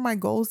 hey, these are my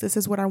goals. This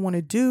is what I want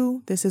to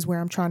do. This is where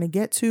I'm trying to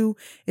get to.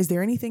 Is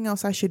there anything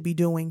else I should be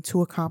doing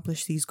to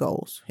accomplish these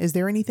goals? Is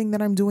there anything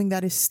that I'm doing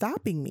that is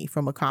stopping me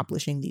from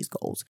accomplishing these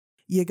goals?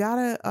 You got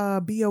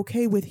to be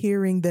okay with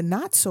hearing the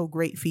not so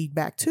great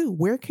feedback too.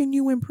 Where can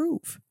you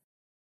improve?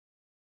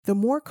 The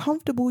more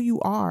comfortable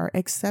you are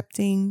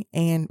accepting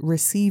and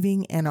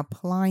receiving and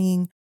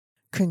applying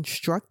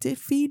constructive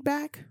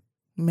feedback,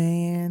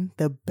 man,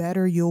 the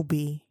better you'll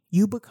be.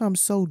 You become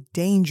so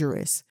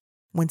dangerous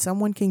when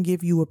someone can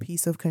give you a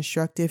piece of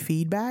constructive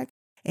feedback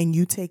and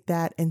you take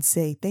that and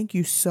say, thank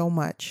you so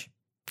much.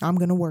 I'm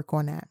going to work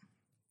on that.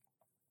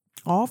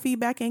 All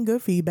feedback ain't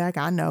good feedback.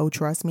 I know.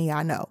 Trust me,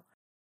 I know.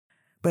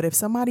 But if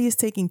somebody is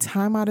taking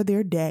time out of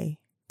their day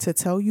to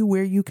tell you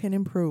where you can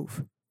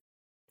improve,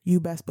 you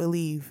best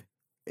believe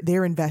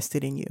they're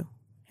invested in you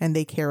and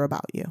they care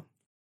about you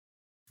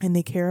and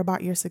they care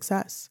about your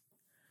success.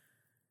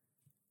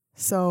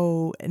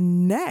 So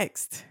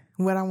next,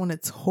 what I want to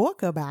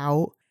talk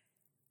about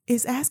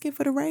is asking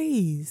for the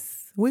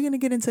raise. We're going to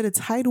get into the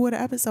title of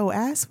the episode,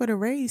 Ask for the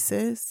Raise,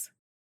 Sis.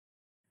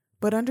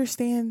 But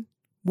understand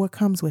what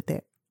comes with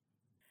it.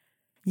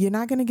 You're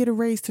not going to get a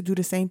raise to do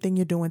the same thing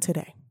you're doing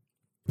today.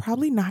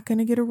 Probably not going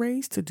to get a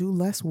raise to do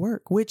less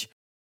work, which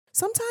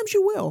sometimes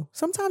you will.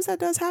 Sometimes that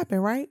does happen,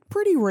 right?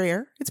 Pretty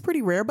rare. It's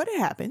pretty rare, but it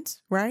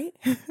happens, right?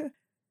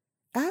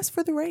 Ask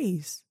for the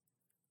raise.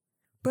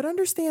 But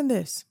understand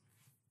this.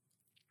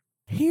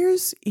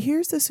 Here's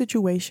the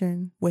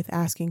situation with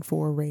asking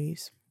for a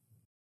raise.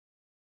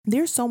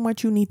 There's so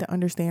much you need to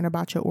understand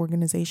about your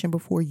organization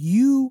before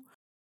you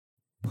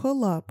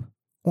pull up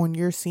on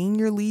your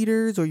senior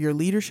leaders or your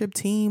leadership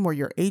team or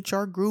your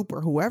HR group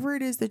or whoever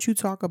it is that you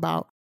talk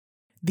about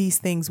these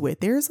things with.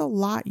 There's a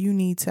lot you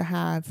need to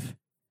have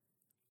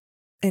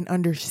an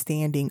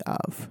understanding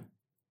of,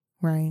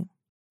 right?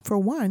 For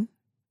one,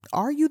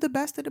 are you the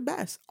best of the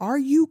best? Are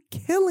you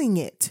killing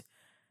it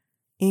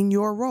in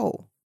your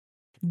role?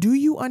 Do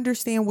you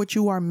understand what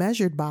you are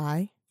measured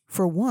by,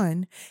 for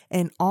one?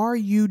 And are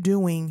you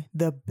doing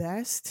the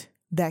best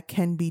that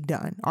can be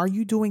done? Are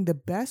you doing the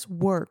best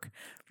work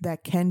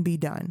that can be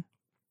done?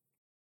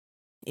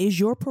 Is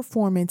your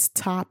performance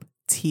top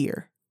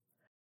tier?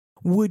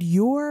 Would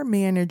your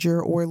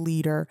manager or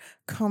leader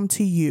come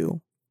to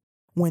you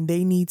when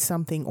they need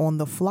something on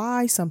the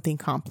fly, something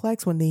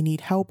complex, when they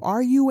need help?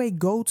 Are you a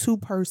go-to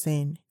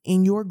person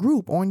in your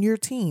group, on your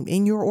team,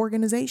 in your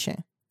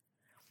organization?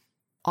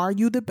 Are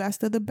you the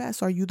best of the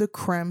best? Are you the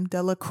creme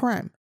de la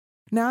creme?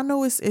 Now, I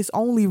know it's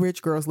only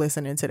rich girls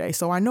listening today,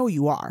 so I know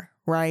you are,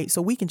 right?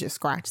 So we can just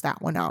scratch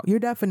that one out. You're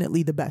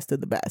definitely the best of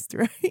the best,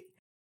 right?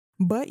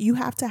 But you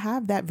have to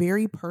have that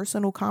very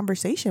personal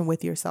conversation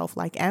with yourself.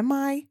 Like, am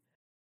I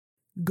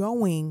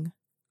giving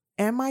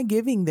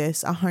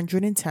this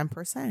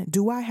 110%?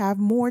 Do I have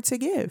more to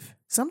give?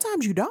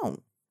 Sometimes you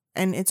don't.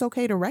 And it's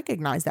okay to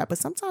recognize that, but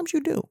sometimes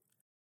you do.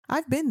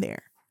 I've been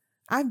there.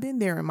 I've been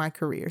there in my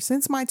career.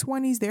 Since my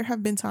 20s, there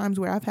have been times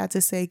where I've had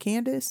to say,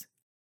 Candace,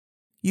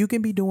 you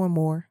can be doing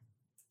more.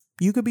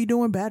 You could be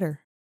doing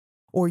better.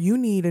 Or you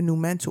need a new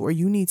mentor.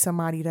 You need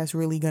somebody that's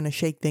really going to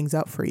shake things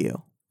up for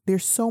you.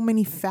 There's so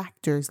many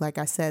factors, like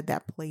I said,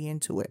 that play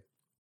into it.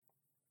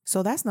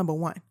 So that's number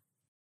one.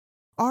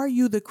 Are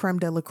you the creme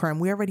de la creme?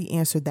 We already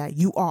answered that.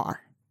 You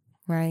are,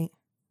 right?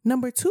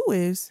 Number two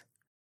is,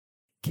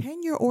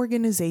 can your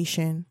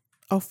organization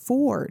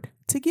afford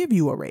to give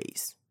you a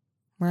raise,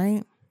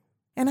 right?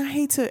 And I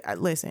hate to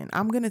listen,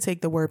 I'm going to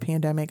take the word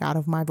pandemic out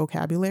of my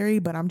vocabulary,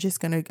 but I'm just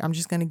going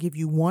to give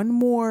you one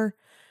more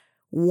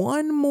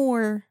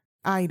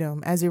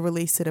item as it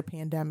relates to the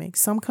pandemic.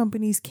 Some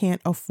companies can't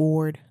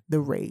afford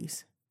the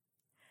raise.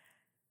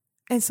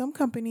 And some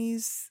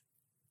companies,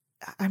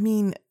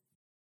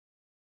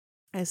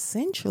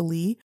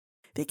 essentially,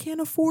 they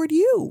can't afford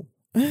you.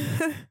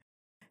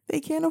 They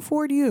can't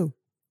afford you,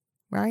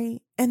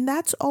 right? And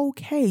that's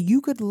okay. You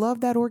could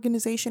love that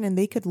organization and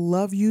they could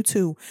love you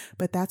too.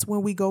 But that's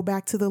when we go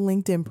back to the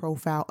LinkedIn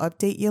profile.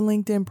 Update your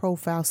LinkedIn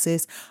profile,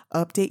 sis.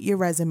 Update your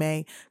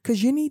resume,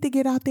 because you need to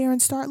get out there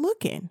and start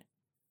looking,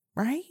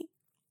 right?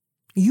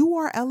 You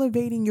are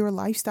elevating your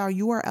lifestyle.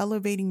 You are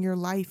elevating your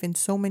life in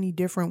so many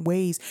different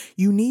ways.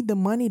 You need the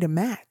money to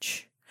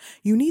match.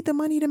 You need the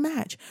money to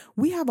match.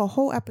 We have a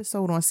whole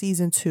episode on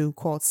season 2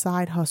 called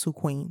Side Hustle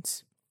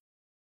Queens.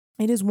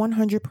 It is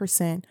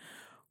 100%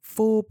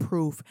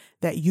 foolproof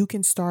that you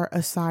can start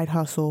a side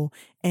hustle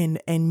and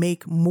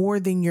make more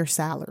than your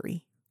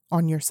salary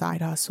on your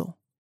side hustle.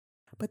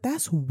 But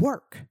that's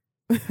work.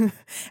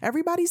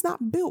 Everybody's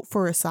not built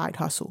for a side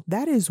hustle.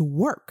 That is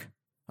work.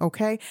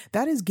 Okay.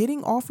 That is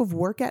getting off of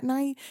work at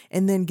night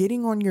and then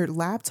getting on your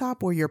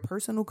laptop or your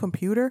personal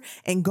computer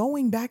and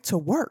going back to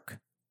work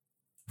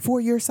for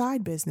your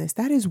side business.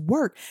 That is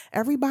work.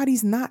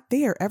 Everybody's not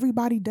there.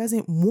 Everybody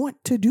doesn't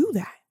want to do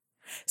that.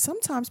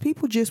 Sometimes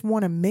people just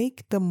want to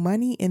make the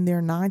money in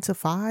their 9 to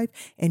 5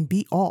 and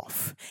be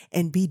off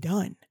and be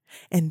done.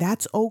 And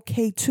that's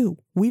okay too.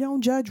 We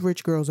don't judge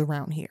rich girls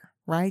around here,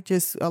 right?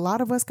 Just a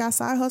lot of us got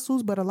side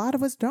hustles, but a lot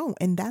of us don't.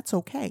 And that's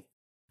okay.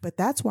 But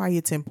that's why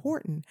it's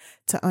important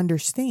to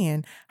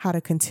understand how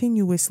to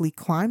continuously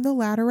climb the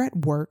ladder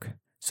at work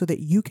so that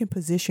you can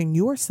position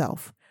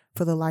yourself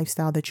for the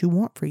lifestyle that you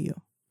want for you.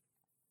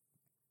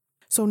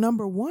 So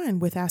number one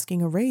with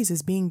asking a raise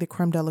is being the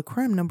creme de la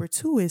creme. Number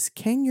two is,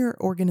 can your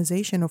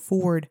organization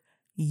afford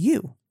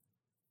you?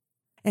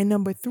 And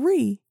number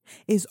three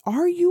is,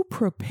 are you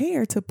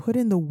prepared to put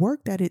in the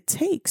work that it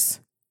takes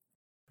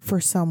for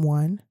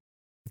someone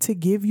to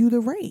give you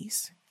the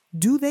raise?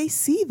 Do they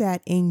see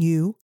that in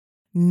you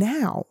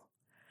now?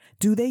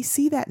 Do they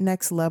see that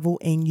next level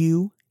in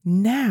you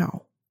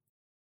now?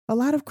 A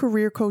lot of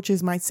career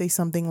coaches might say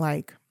something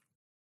like,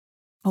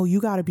 oh,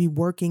 you got to be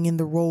working in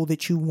the role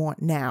that you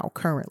want now,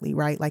 currently,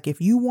 right? Like if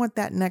you want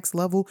that next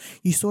level,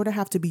 you sort of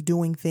have to be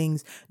doing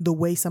things the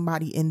way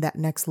somebody in that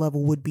next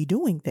level would be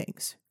doing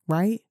things,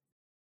 right?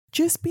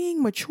 Just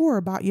being mature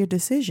about your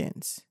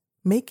decisions,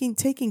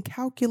 taking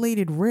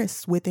calculated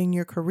risks within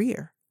your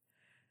career,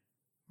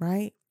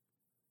 right?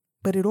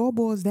 But it all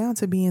boils down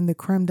to being the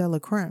creme de la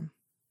creme,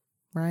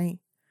 right?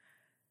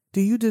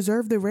 Do you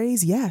deserve the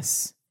raise?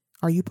 Yes.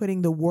 Are you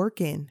putting the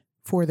work in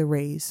for the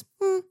raise?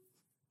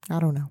 I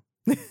don't know.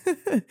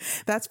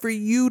 That's for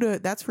you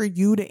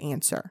to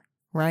answer,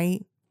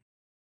 right?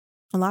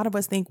 A lot of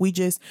us think we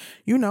just,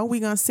 we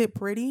gonna sit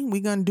pretty. We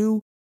gonna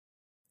do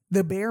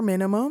the bare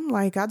minimum.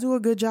 Like, I do a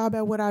good job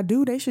at what I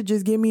do. They should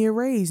just give me a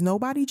raise.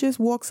 Nobody just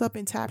walks up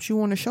and taps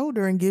you on the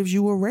shoulder and gives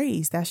you a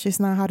raise. That's just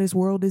not how this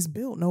world is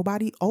built.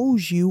 Nobody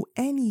owes you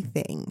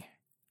anything.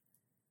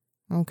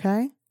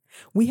 Okay?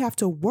 We have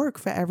to work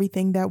for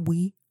everything that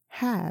we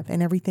have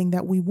and everything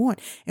that we want.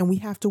 And we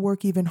have to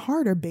work even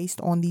harder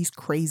based on these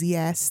crazy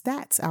ass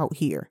stats out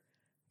here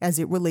as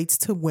it relates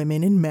to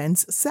women and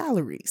men's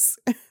salaries.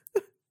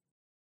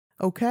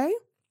 Okay?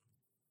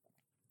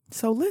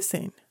 So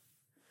listen,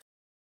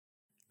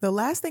 the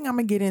last thing I'm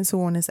going to get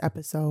into on this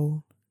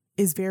episode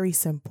is very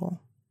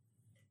simple.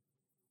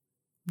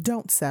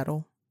 Don't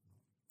settle.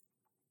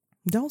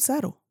 Don't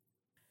settle.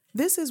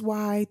 This is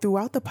why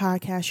throughout the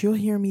podcast, you'll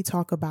hear me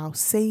talk about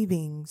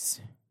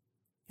savings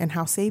and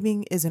how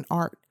saving is an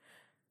art,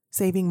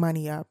 saving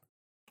money up,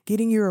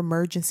 getting your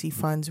emergency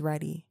funds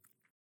ready,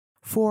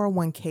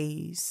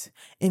 401ks,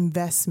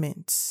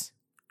 investments,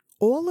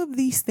 all of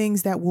these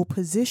things that will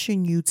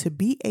position you to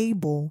be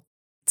able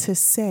to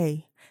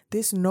say,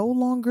 this no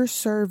longer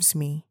serves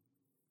me,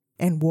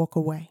 and walk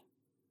away.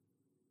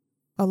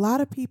 A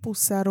lot of people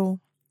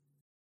settle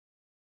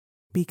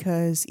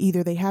because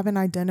either they haven't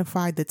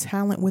identified the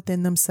talent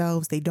within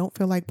themselves, they don't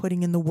feel like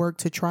putting in the work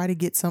to try to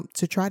get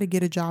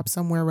a job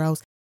somewhere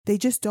else. They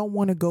just don't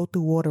want to go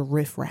through all the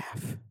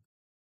riffraff.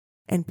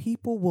 And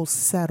people will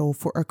settle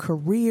for a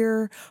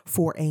career,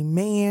 for a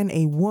man,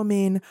 a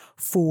woman,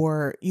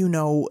 for,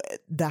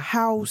 the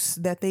house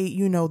that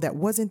that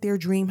wasn't their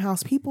dream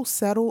house. People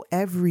settle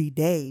every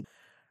day.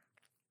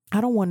 I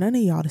don't want none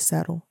of y'all to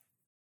settle.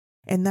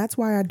 And that's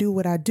why I do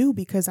what I do,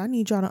 because I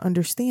need y'all to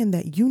understand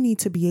that you need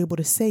to be able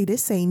to say,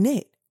 this ain't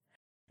it.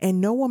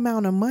 And no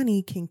amount of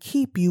money can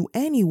keep you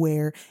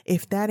anywhere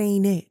if that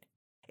ain't it.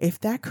 If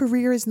that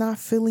career is not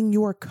filling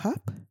your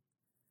cup,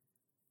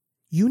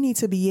 you need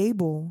to be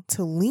able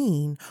to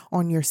lean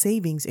on your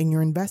savings and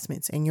your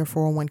investments and your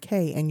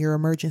 401k and your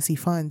emergency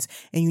funds.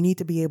 And you need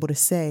to be able to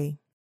say,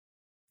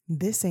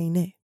 this ain't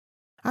it.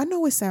 I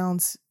know it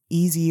sounds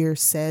easier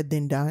said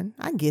than done.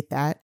 I get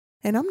that.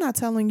 And I'm not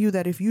telling you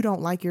that if you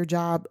don't like your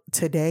job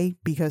today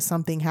because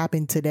something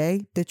happened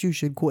today, that you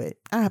should quit.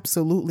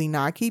 Absolutely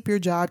not. Keep your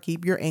job,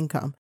 keep your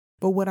income.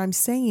 But what I'm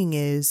saying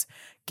is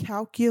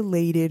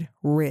calculated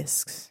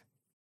risks.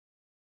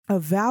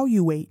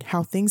 Evaluate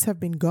how things have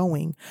been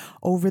going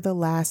over the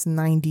last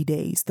 90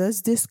 days.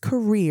 Does this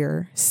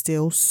career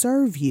still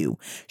serve you?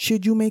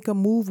 Should you make a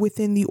move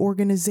within the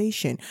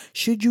organization?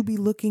 Should you be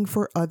looking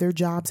for other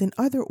jobs in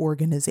other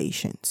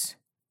organizations?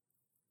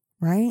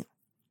 Right?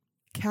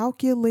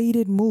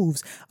 Calculated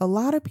moves. A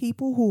lot of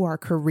people who are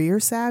career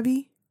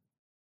savvy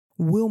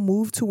will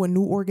move to a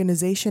new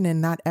organization and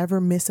not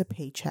ever miss a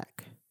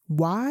paycheck.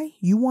 Why?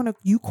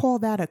 You call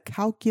that a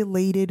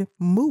calculated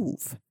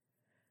move.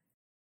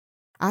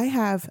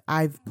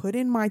 I've put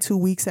in my 2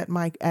 weeks at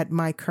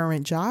my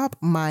current job.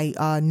 My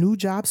new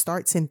job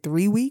starts in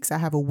 3 weeks. I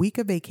have a week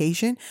of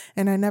vacation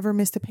and I never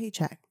missed a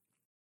paycheck.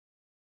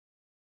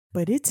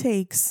 But it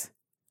takes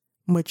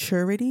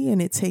maturity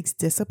and it takes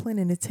discipline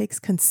and it takes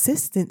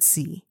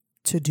consistency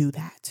to do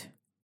that.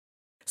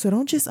 So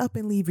don't just up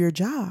and leave your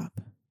job,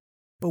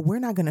 but we're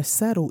not going to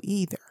settle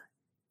either.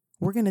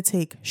 We're going to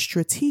take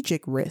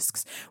strategic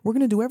risks. We're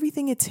going to do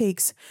everything it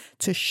takes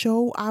to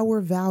show our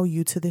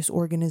value to this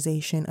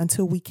organization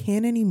until we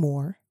can't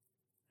anymore.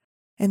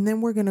 And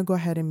then we're going to go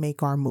ahead and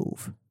make our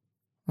move.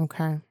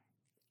 Okay.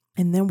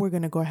 And then we're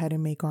going to go ahead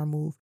and make our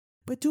move.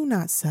 But do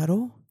not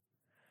settle.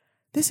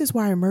 This is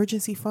why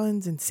emergency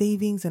funds and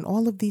savings and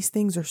all of these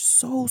things are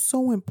so,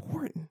 so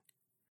important.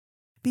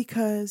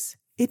 Because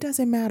it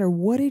doesn't matter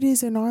what it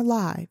is in our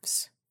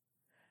lives.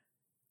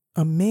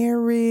 A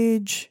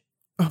marriage,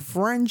 a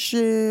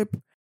friendship,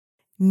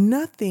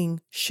 nothing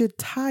should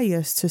tie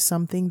us to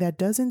something that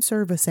doesn't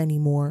serve us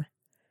anymore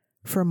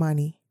for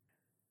money.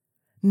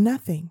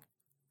 Nothing.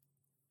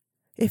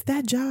 If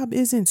that job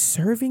isn't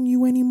serving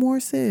you anymore,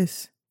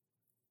 sis,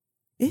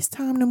 it's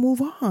time to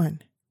move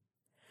on.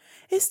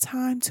 It's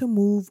time to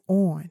move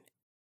on.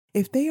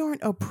 If they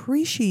aren't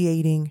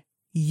appreciating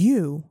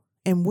you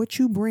and what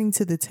you bring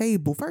to the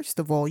table, first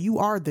of all, you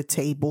are the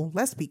table.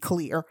 Let's be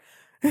clear.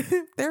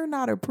 They're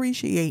not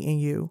appreciating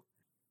you.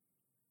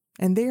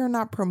 And they are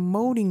not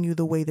promoting you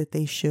the way that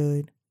they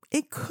should.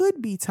 It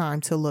could be time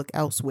to look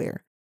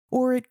elsewhere,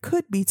 or it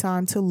could be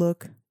time to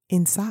look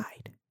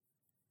inside.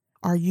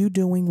 Are you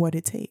doing what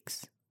it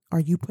takes? Are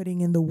you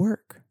putting in the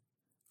work?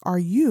 Are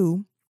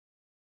you,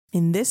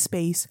 in this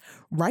space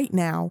right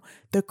now,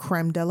 the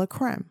creme de la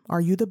creme?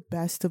 Are you the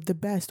best of the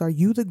best? Are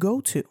you the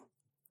go-to?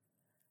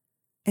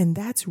 And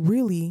that's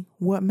really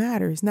what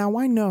matters. Now,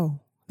 I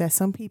know that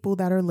some people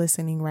that are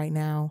listening right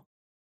now,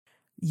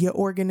 your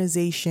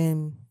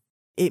organization,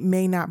 it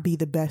may not be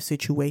the best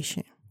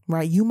situation,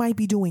 right? You might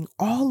be doing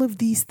all of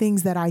these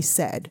things that I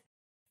said,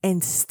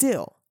 and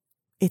still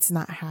it's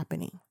not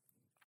happening.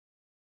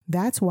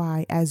 That's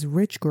why, as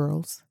rich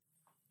girls,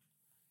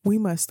 we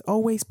must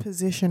always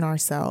position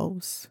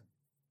ourselves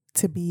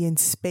to be in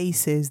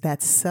spaces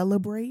that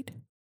celebrate,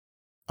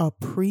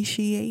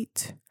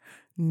 appreciate,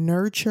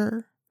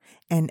 nurture,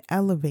 and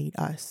elevate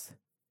us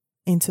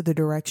into the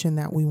direction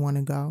that we want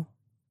to go.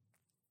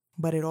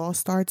 But it all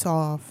starts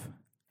off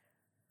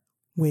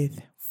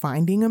with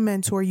finding a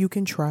mentor you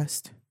can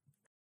trust,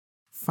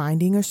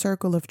 finding a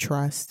circle of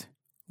trust,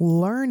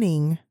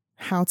 learning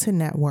how to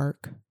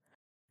network,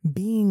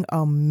 being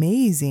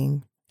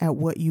amazing at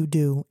what you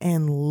do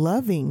and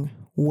loving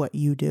what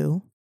you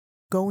do,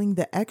 going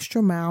the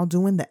extra mile,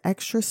 doing the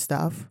extra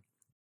stuff,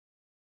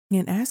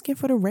 and asking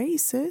for the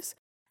raise, sis.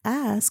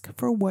 Ask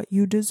for what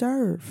you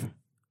deserve.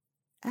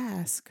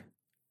 Ask.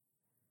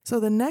 So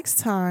the next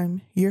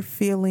time you're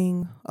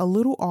feeling a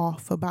little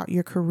off about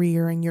your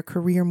career and your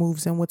career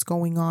moves and what's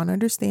going on,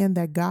 understand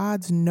that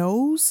God's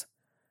no's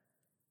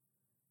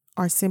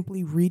are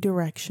simply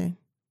redirection.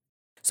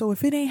 So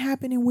if it ain't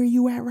happening where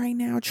you at right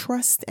now,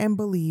 trust and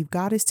believe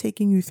God is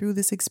taking you through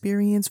this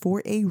experience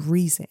for a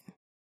reason.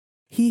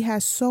 He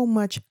has so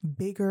much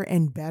bigger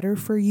and better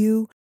for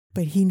you,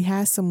 but he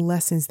has some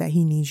lessons that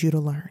he needs you to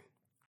learn.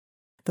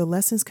 The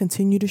lessons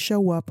continue to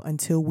show up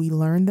until we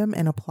learn them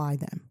and apply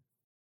them.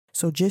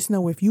 So just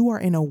know if you are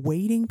in a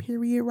waiting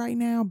period right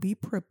now, be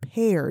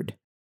prepared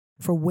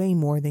for way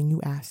more than you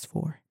asked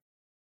for.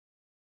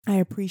 I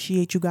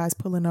appreciate you guys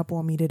pulling up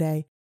on me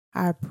today.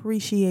 I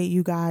appreciate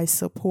you guys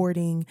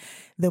supporting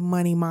the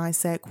Money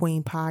Mindset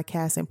Queen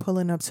podcast and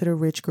pulling up to the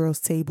Rich Girls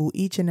table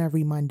each and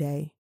every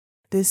Monday.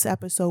 This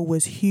episode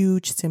was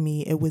huge to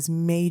me. It was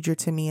major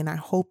to me, and I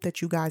hope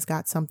that you guys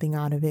got something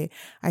out of it.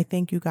 I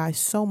thank you guys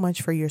so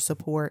much for your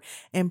support,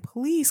 and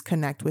please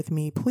connect with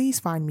me.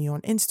 Please find me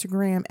on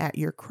Instagram at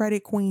Your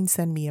Credit Queen.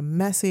 Send me a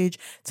message.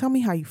 Tell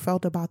me how you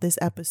felt about this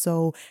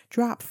episode.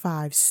 Drop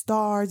 5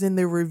 stars in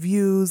the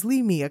reviews.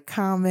 Leave me a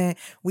comment.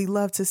 We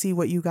love to see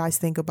what you guys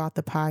think about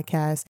the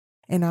podcast,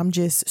 and I'm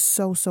just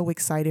so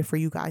excited for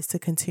you guys to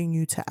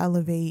continue to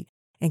elevate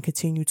and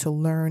continue to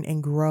learn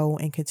and grow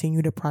and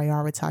continue to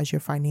prioritize your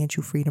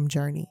financial freedom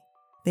journey.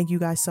 Thank you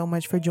guys so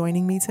much for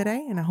joining me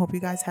today, and I hope you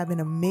guys have an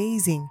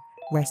amazing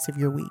rest of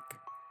your week.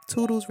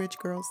 Toodles, rich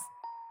girls.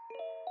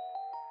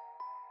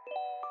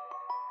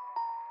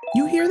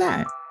 You hear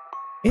that?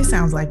 It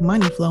sounds like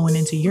money flowing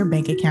into your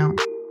bank account.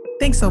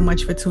 Thanks so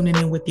much for tuning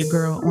in with your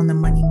girl on the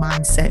Money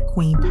Mindset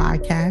Queen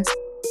podcast.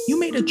 You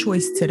made a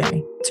choice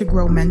today to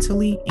grow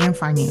mentally and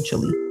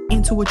financially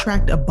and to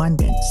attract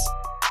abundance.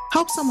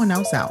 Help someone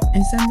else out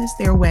and send this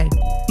their way,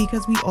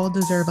 because we all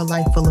deserve a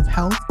life full of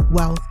health,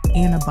 wealth,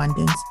 and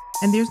abundance.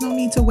 And there's no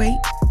need to wait.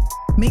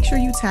 Make sure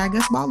you tag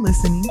us while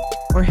listening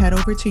or head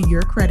over to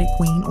Your Credit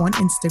Queen on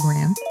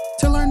Instagram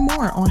to learn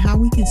more on how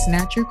we can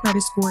snatch your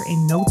credit score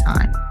in no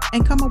time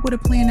and come up with a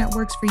plan that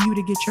works for you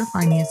to get your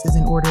finances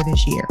in order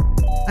this year.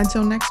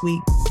 Until next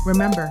week,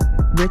 remember,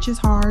 rich is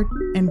hard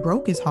and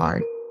broke is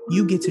hard.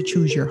 You get to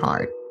choose your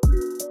hard.